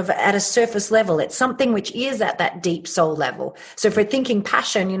that's sort of at a surface level. It's something which is at that deep soul level. So if we're thinking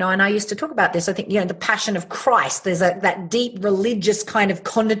passion, and I used to talk about this. I think the passion of Christ. There's that deep religious kind of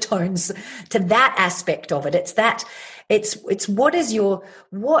connotations to that aspect of it. It's that. It's what has you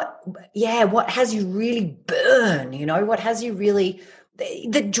really burn, what has you really,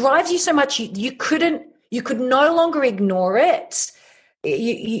 that drives you so much you could no longer ignore it.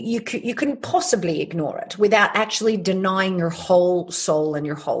 You couldn't possibly ignore it without actually denying your whole soul and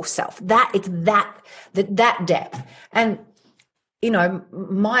your whole self. It's that depth. And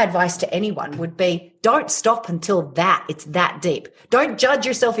my advice to anyone would be, don't stop until it's that deep. Don't judge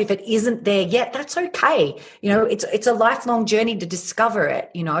yourself if it isn't there yet. That's okay. It's a lifelong journey to discover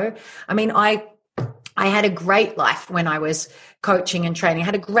it. I mean, I had a great life when I was coaching and training. I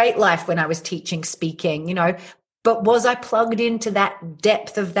had a great life when I was teaching, speaking, but was I plugged into that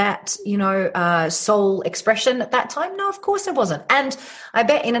depth of that, soul expression at that time? No, of course I wasn't. And I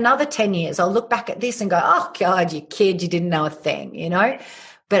bet in another 10 years, I'll look back at this and go, oh God, you kid, you didn't know a thing,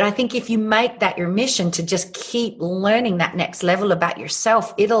 But I think if you make that your mission to just keep learning that next level about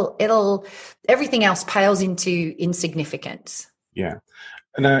yourself, it'll everything else pales into insignificance. Yeah.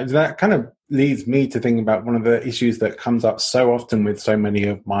 And that kind of leads me to think about one of the issues that comes up so often with so many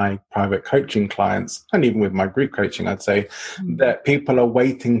of my private coaching clients, and even with my group coaching, I'd say, that people are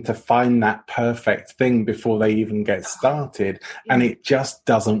waiting to find that perfect thing before they even get started. And it just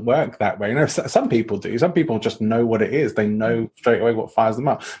doesn't work that way. Some people do. Some people just know what it is. They know straight away what fires them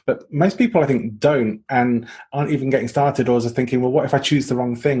up. But most people, I think, don't, and aren't even getting started, or just thinking, well, what if I choose the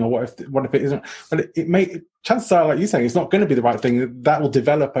wrong thing? Or what if it isn't? But chances are, like you're saying, it's not going to be the right thing. That will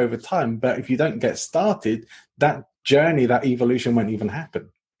develop over time. But if you don't get started, that journey, that evolution won't even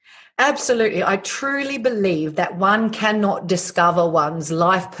happen. Absolutely. I truly believe that one cannot discover one's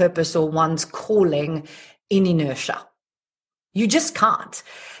life purpose or one's calling in inertia. You just can't.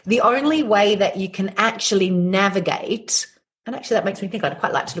 The only way that you can actually navigate, and actually that makes me think I'd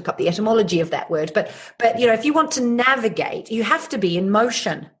quite like to look up the etymology of that word, but if you want to navigate, you have to be in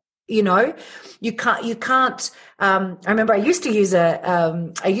motion. You can't. I remember I used to use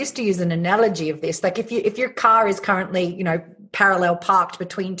an analogy of this. Like if your car is currently, parallel parked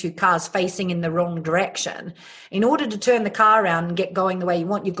between two cars facing in the wrong direction, in order to turn the car around and get going the way you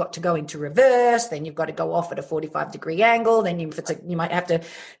want, you've got to go into reverse. Then you've got to go off at a 45-degree angle. Then you might have to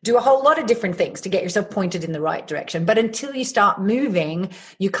do a whole lot of different things to get yourself pointed in the right direction. But until you start moving,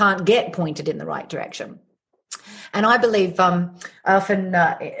 you can't get pointed in the right direction. And I believe I often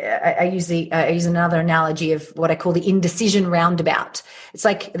I use another analogy of what I call the indecision roundabout. It's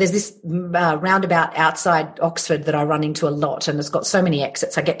like there's this roundabout outside Oxford that I run into a lot, and it's got so many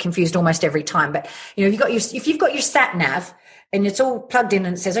exits. I get confused almost every time. But if you've got your sat nav and it's all plugged in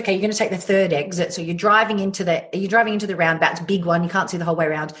and it says, okay, you're going to take the third exit. So you're driving into the roundabout. It's a big one. You can't see the whole way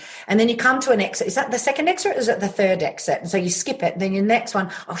around. And then you come to an exit. Is that the second exit or is it the third exit? And so you skip it. And then your next one,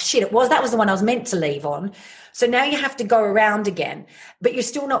 oh shit, that was the one I was meant to leave on. So now you have to go around again, but you're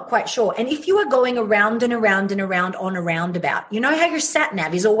still not quite sure. And if you are going around and around and around on a roundabout, you know how your sat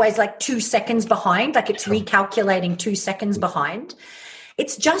nav is always like 2 seconds behind, like it's recalculating 2 seconds behind.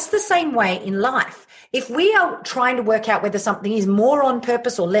 It's just the same way in life. If we are trying to work out whether something is more on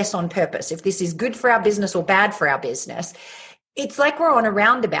purpose or less on purpose, if this is good for our business or bad for our business, It's like we're on a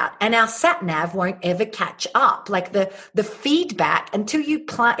roundabout and our sat nav won't ever catch up. Like the feedback until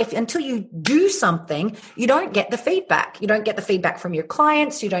you do something, you don't get the feedback. You don't get the feedback from your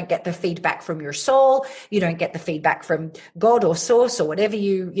clients. You don't get the feedback from your soul. You don't get the feedback from God or source or whatever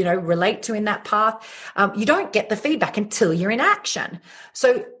you relate to in that path. You don't get the feedback until you're in action.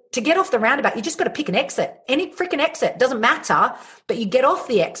 So to get off the roundabout, you just got to pick an exit, any freaking exit, doesn't matter, but you get off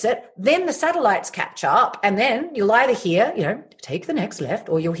the exit, then the satellites catch up, and then you'll either hear, take the next left,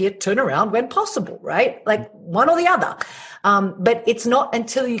 or you'll hear turn around when possible, right? Like one or the other. But it's not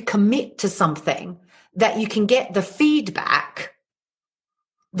until you commit to something that you can get the feedback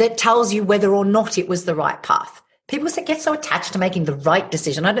that tells you whether or not it was the right path. People get so attached to making the right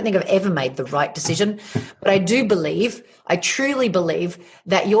decision. I don't think I've ever made the right decision, but I truly believe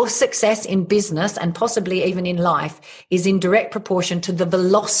that your success in business and possibly even in life is in direct proportion to the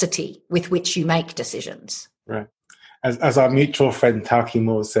velocity with which you make decisions. Right. As our mutual friend Taki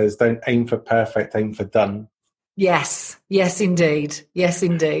Moore says, don't aim for perfect, aim for done. Yes. Yes, indeed. Yes,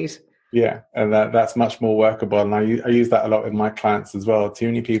 indeed. Yeah, and that's much more workable. And I use that a lot with my clients as well. Too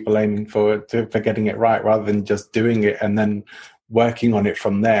many people aiming for getting it right rather than just doing it and then working on it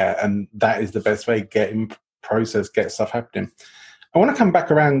from there. And that is the best way, get stuff happening. I want to come back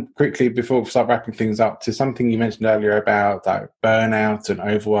around quickly before we start wrapping things up to something you mentioned earlier about burnout and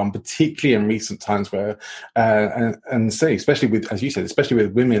overwhelm, particularly in recent times where, especially with, as you said, especially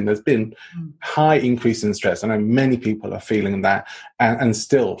with women, there's been high increase in stress. I know many people are feeling that and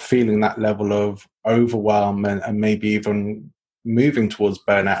still feeling that level of overwhelm and maybe even moving towards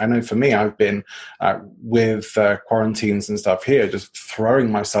burnout. I know for me, I've been with quarantines and stuff here, just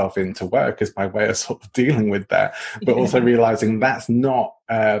throwing myself into work as my way of sort of dealing with that, but also realizing that's not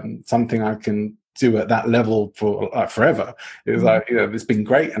something I can do at that level for forever. It's like, it's been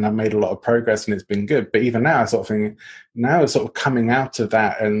great and I've made a lot of progress and it's been good. But even now, I sort of think now sort of coming out of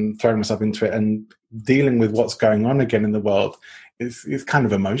that and throwing myself into it and dealing with what's going on again in the world, it's kind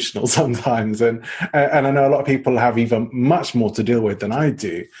of emotional sometimes. And I know a lot of people have even much more to deal with than I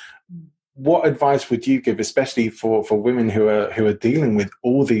do. What advice would you give, especially for women who are dealing with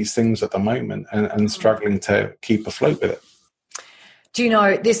all these things at the moment and struggling to keep afloat with it? Do you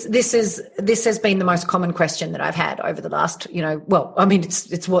know, this has been the most common question that I've had over the last,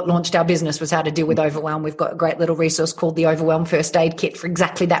 it's what launched our business, was how to deal with overwhelm. We've got a great little resource called the Overwhelm First Aid Kit for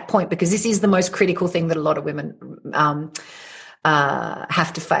exactly that point, because this is the most critical thing that a lot of women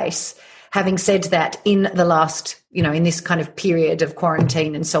have to face. Having said that, in the last, in this kind of period of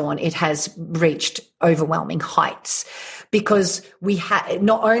quarantine and so on, it has reached overwhelming heights, because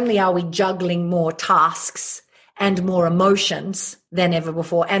not only are we juggling more tasks and more emotions than ever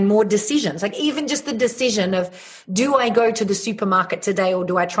before, and more decisions, like even just the decision of, do I go to the supermarket today or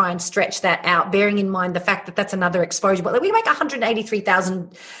do I try and stretch that out, bearing in mind the fact that that's another exposure. But we make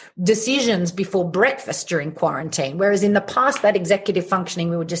 183,000 decisions before breakfast during quarantine, whereas in the past, that executive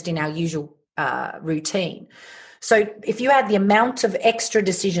functioning, we were just in our usual routine. So if you add the amount of extra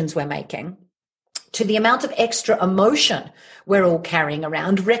decisions we're making to the amount of extra emotion we're all carrying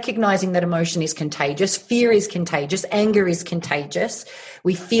around, recognizing that emotion is contagious, fear is contagious, anger is contagious.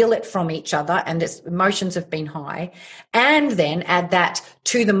 We feel it from each other, and its emotions have been high. And then add that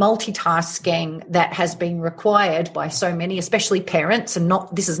to the multitasking that has been required by so many, especially parents, and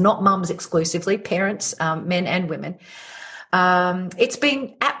this is not mums exclusively, parents, men and women. It's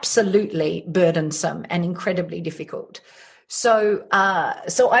been absolutely burdensome and incredibly difficult. So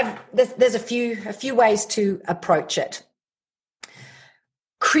there's a few ways to approach it.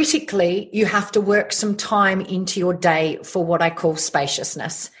 Critically, you have to work some time into your day for what I call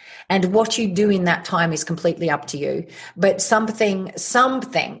spaciousness. And what you do in that time is completely up to you, but something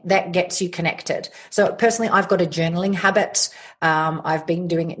that gets you connected. So personally, I've got a journaling habit. I've been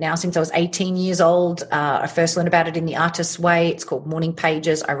doing it now since I was 18 years old. I first learned about it in the Artist's Way. It's called Morning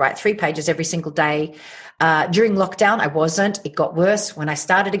Pages. I write 3 pages every single day. During lockdown, I wasn't. It got worse. When I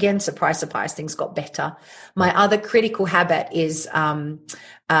started again, surprise, surprise, things got better. My other critical habit is, for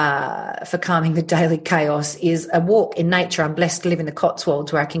calming the daily chaos, is a walk in nature. I'm blessed to live in the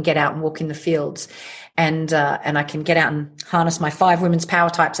Cotswolds, where I can get out and walk in the fields, and I can get out and harness my 5 women's power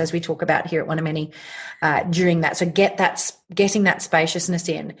types, as we talk about here at One of Many, during that. So getting that spaciousness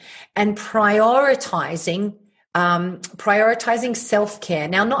in, and prioritizing prioritizing self-care.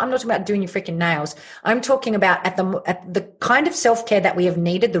 Now, I'm not talking about doing your freaking nails. I'm talking about at the kind of self-care that we have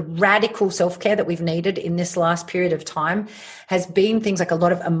needed, the radical self-care that we've needed in this last period of time has been things like a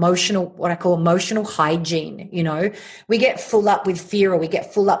lot of what I call emotional hygiene. You know, we get full up with fear, or we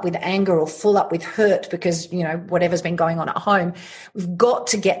get full up with anger, or full up with hurt because, you know, whatever's been going on at home. We've got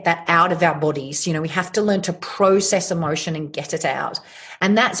to get that out of our bodies. You know, we have to learn to process emotion and get it out.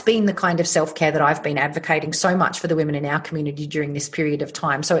 And that's been the kind of self-care that I've been advocating so much for the women in our community during this period of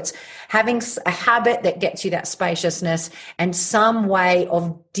time. So it's having a habit that gets you that spaciousness and some way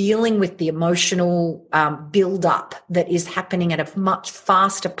of dealing with the emotional build-up that is happening at a much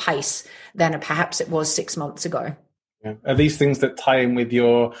faster pace than perhaps it was 6 months ago. Yeah. Are these things that tie in with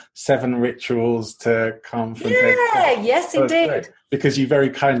your 7 rituals to calm from yes, indeed. Because you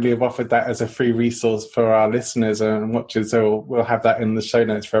very kindly have offered that as a free resource for our listeners and watchers. So we'll have that in the show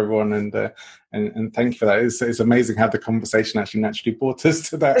notes for everyone. And thank you for that. It's amazing how the conversation actually naturally brought us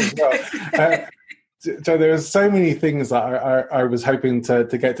to that as well. So there are so many things that I was hoping to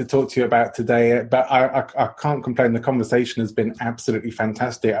get to talk to you about today, but I can't complain. The conversation has been absolutely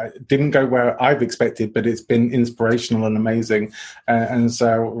fantastic. It didn't go where I've expected, but it's been inspirational and amazing. And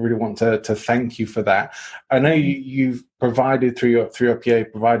so I really want to thank you for that. I know you've provided through your PA,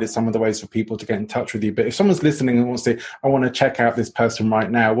 provided some of the ways for people to get in touch with you. But if someone's listening and wants to say, I want to check out this person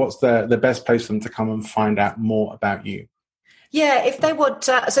right now, what's the best place for them to come and find out more about you? Yeah, if they would,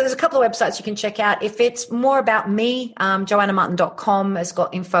 so there's a couple of websites you can check out. If it's more about me, joannamartin.com has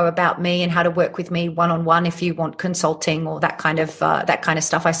got info about me and how to work with me one-on-one if you want consulting or that kind of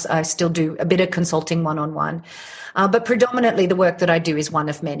stuff. I still do a bit of consulting one-on-one. But predominantly the work that I do is One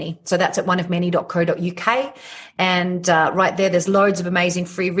of Many. So that's at oneofmany.co.uk. And right there's loads of amazing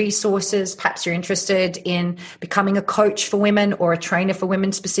free resources. Perhaps you're interested in becoming a coach for women or a trainer for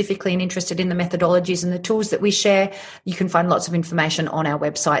women specifically and interested in the methodologies and the tools that we share. You can find lots of information on our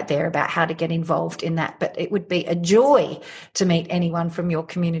website there about how to get involved in that. But it would be a joy to meet anyone from your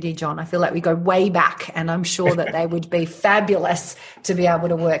community, John. I feel like we go way back, and I'm sure that they would be fabulous to be able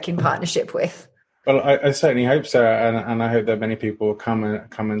to work in partnership with. Well, I certainly hope so, and I hope that many people will come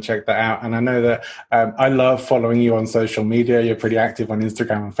and check that out. And I know that I love following you on social media. You're pretty active on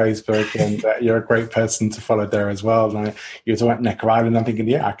Instagram and Facebook, and you're a great person to follow there as well. And you were talking about Necker Island. I'm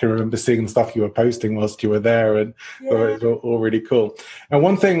thinking, I can remember seeing stuff you were posting whilst you were there, and it was all really cool. And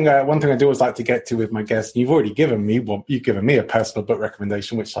one thing I do always like to get to with my guests, you've already given me a personal book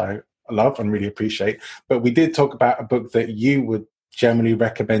recommendation, which I love and really appreciate. But we did talk about a book that you would generally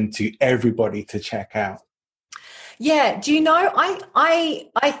recommend to everybody to check out. Yeah, do you know,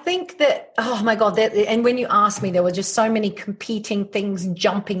 I think that, oh my God, and when you asked me, there were just so many competing things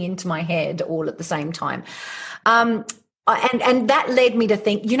jumping into my head all at the same time. And that led me to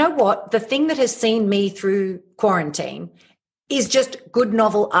think, you know what, the thing that has seen me through quarantine is just good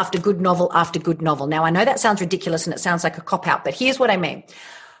novel after good novel after good novel. Now, I know that sounds ridiculous and it sounds like a cop-out, but here's what I mean.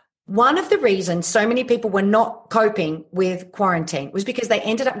 One of the reasons so many people were not coping with quarantine was because they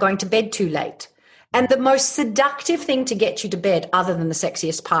ended up going to bed too late. And the most seductive thing to get you to bed, other than the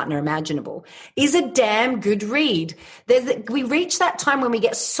sexiest partner imaginable, is a damn good read. We reach that time when we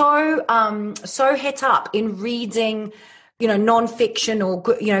get so het up in reading, nonfiction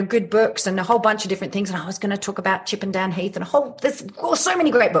or good books and a whole bunch of different things. And I was going to talk about Chip and Dan Heath and there's so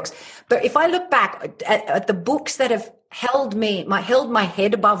many great books. But if I look back at the books that have held my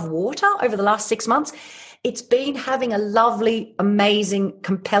head above water over the last 6 months, it's been having a lovely, amazing,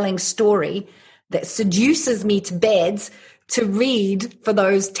 compelling story that seduces me to bed to read for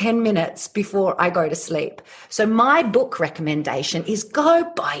those 10 minutes before I go to sleep. So my book recommendation is go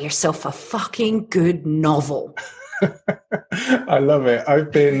buy yourself a fucking good novel. I love it.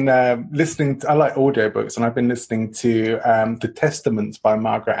 I've been listening. I like audiobooks, and I've been listening to The Testaments by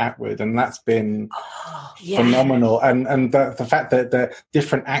Margaret Atwood, and that's been phenomenal. And the fact that the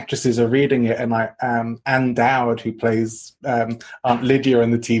different actresses are reading it, and like Anne Dowd, who plays Aunt Lydia in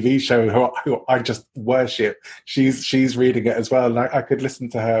the TV show, who I just worship, she's reading it as well, and I could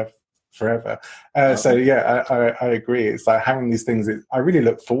listen to her forever. So yeah, I agree. It's like having these things. I really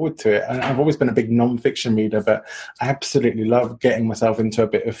look forward to it. And I've always been a big non-fiction reader, but I absolutely love getting myself into a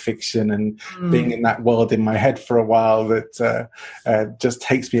bit of fiction and being in that world in my head for a while. That just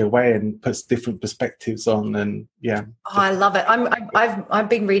takes me away and puts different perspectives on. And yeah, I love it. I've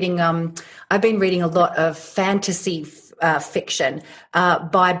been reading a lot of fantasy fiction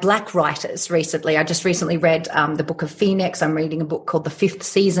by Black writers recently. I just recently read the Book of Phoenix. I'm reading a book called The Fifth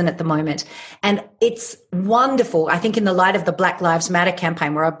Season at the moment. And it's wonderful. I think in the light of the Black Lives Matter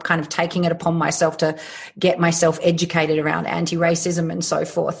campaign, where I'm kind of taking it upon myself to get myself educated around anti-racism and so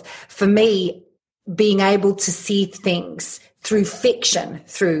forth. For me, being able to see things through fiction,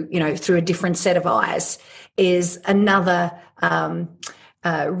 through a different set of eyes, is another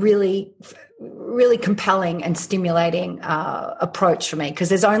really compelling and stimulating approach for me, because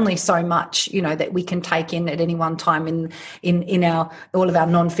there's only so much that we can take in at any one time in all of our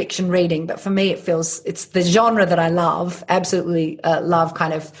nonfiction reading. But for me, it's the genre that I love. Absolutely love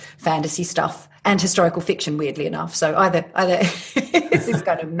kind of fantasy stuff and historical fiction, weirdly enough. So either this is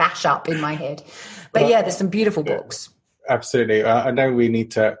going to mash up in my head. But yeah, there's some beautiful books. Absolutely. I know we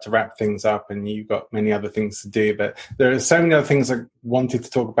need to wrap things up, and you've got many other things to do, but there are so many other things I wanted to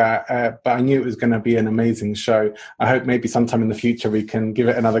talk about, but I knew it was going to be an amazing show. I hope maybe sometime in the future we can give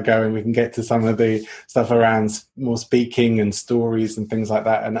it another go and we can get to some of the stuff around more speaking and stories and things like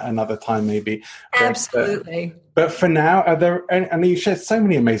that another time maybe. Absolutely. But for now, and you shared so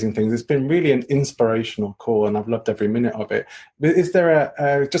many amazing things. It's been really an inspirational call, and I've loved every minute of it. But is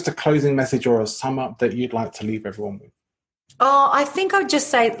there just a closing message or a sum up that you'd like to leave everyone with? Oh, I think I'd just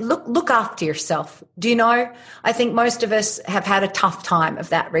say, look after yourself. Do you know? I think most of us have had a tough time of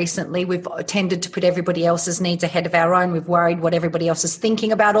that recently. We've tended to put everybody else's needs ahead of our own. We've worried what everybody else is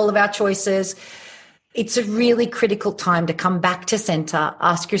thinking about all of our choices. It's a really critical time to come back to center,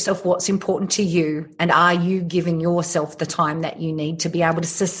 ask yourself what's important to you, and are you giving yourself the time that you need to be able to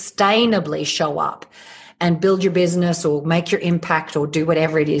sustainably show up and build your business or make your impact or do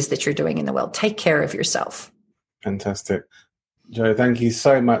whatever it is that you're doing in the world. Take care of yourself. Fantastic. Jo, thank you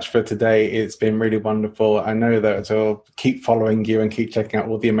so much for today. It's been really wonderful. I know that I'll keep following you and keep checking out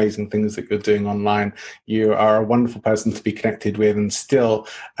all the amazing things that you're doing online. You are a wonderful person to be connected with, and still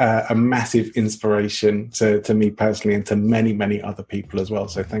a massive inspiration to me personally and to many, many other people as well.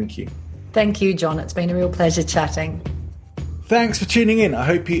 So thank you. Thank you, John. It's been a real pleasure chatting. Thanks for tuning in. I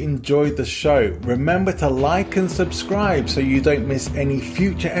hope you enjoyed the show. Remember to like and subscribe so you don't miss any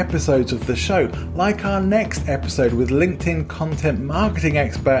future episodes of the show, like our next episode with LinkedIn content marketing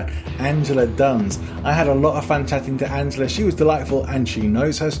expert Angela Duns. I had a lot of fun chatting to Angela. She was delightful and she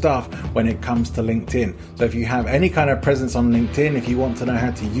knows her stuff when it comes to LinkedIn. So if you have any kind of presence on LinkedIn, if you want to know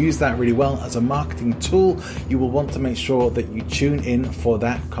how to use that really well as a marketing tool, you will want to make sure that you tune in for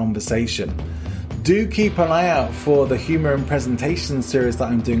that conversation. Do keep an eye out for the humour and presentation series that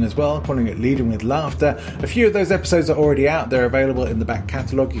I'm doing as well, calling it Leading with Laughter. A few of those episodes are already out. They're available in the back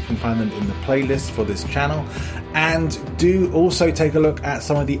catalogue. You can find them in the playlist for this channel. And do also take a look at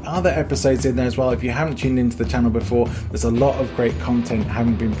some of the other episodes in there as well. If you haven't tuned into the channel before, there's a lot of great content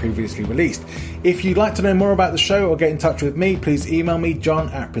having been previously released. If you'd like to know more about the show or get in touch with me, please email me,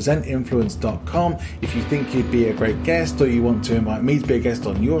 john@presentinfluence.com. If you think you'd be a great guest or you want to invite me to be a guest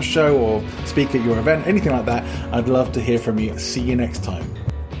on your show or speak at your event, anything like that, I'd love to hear from you. See you next time.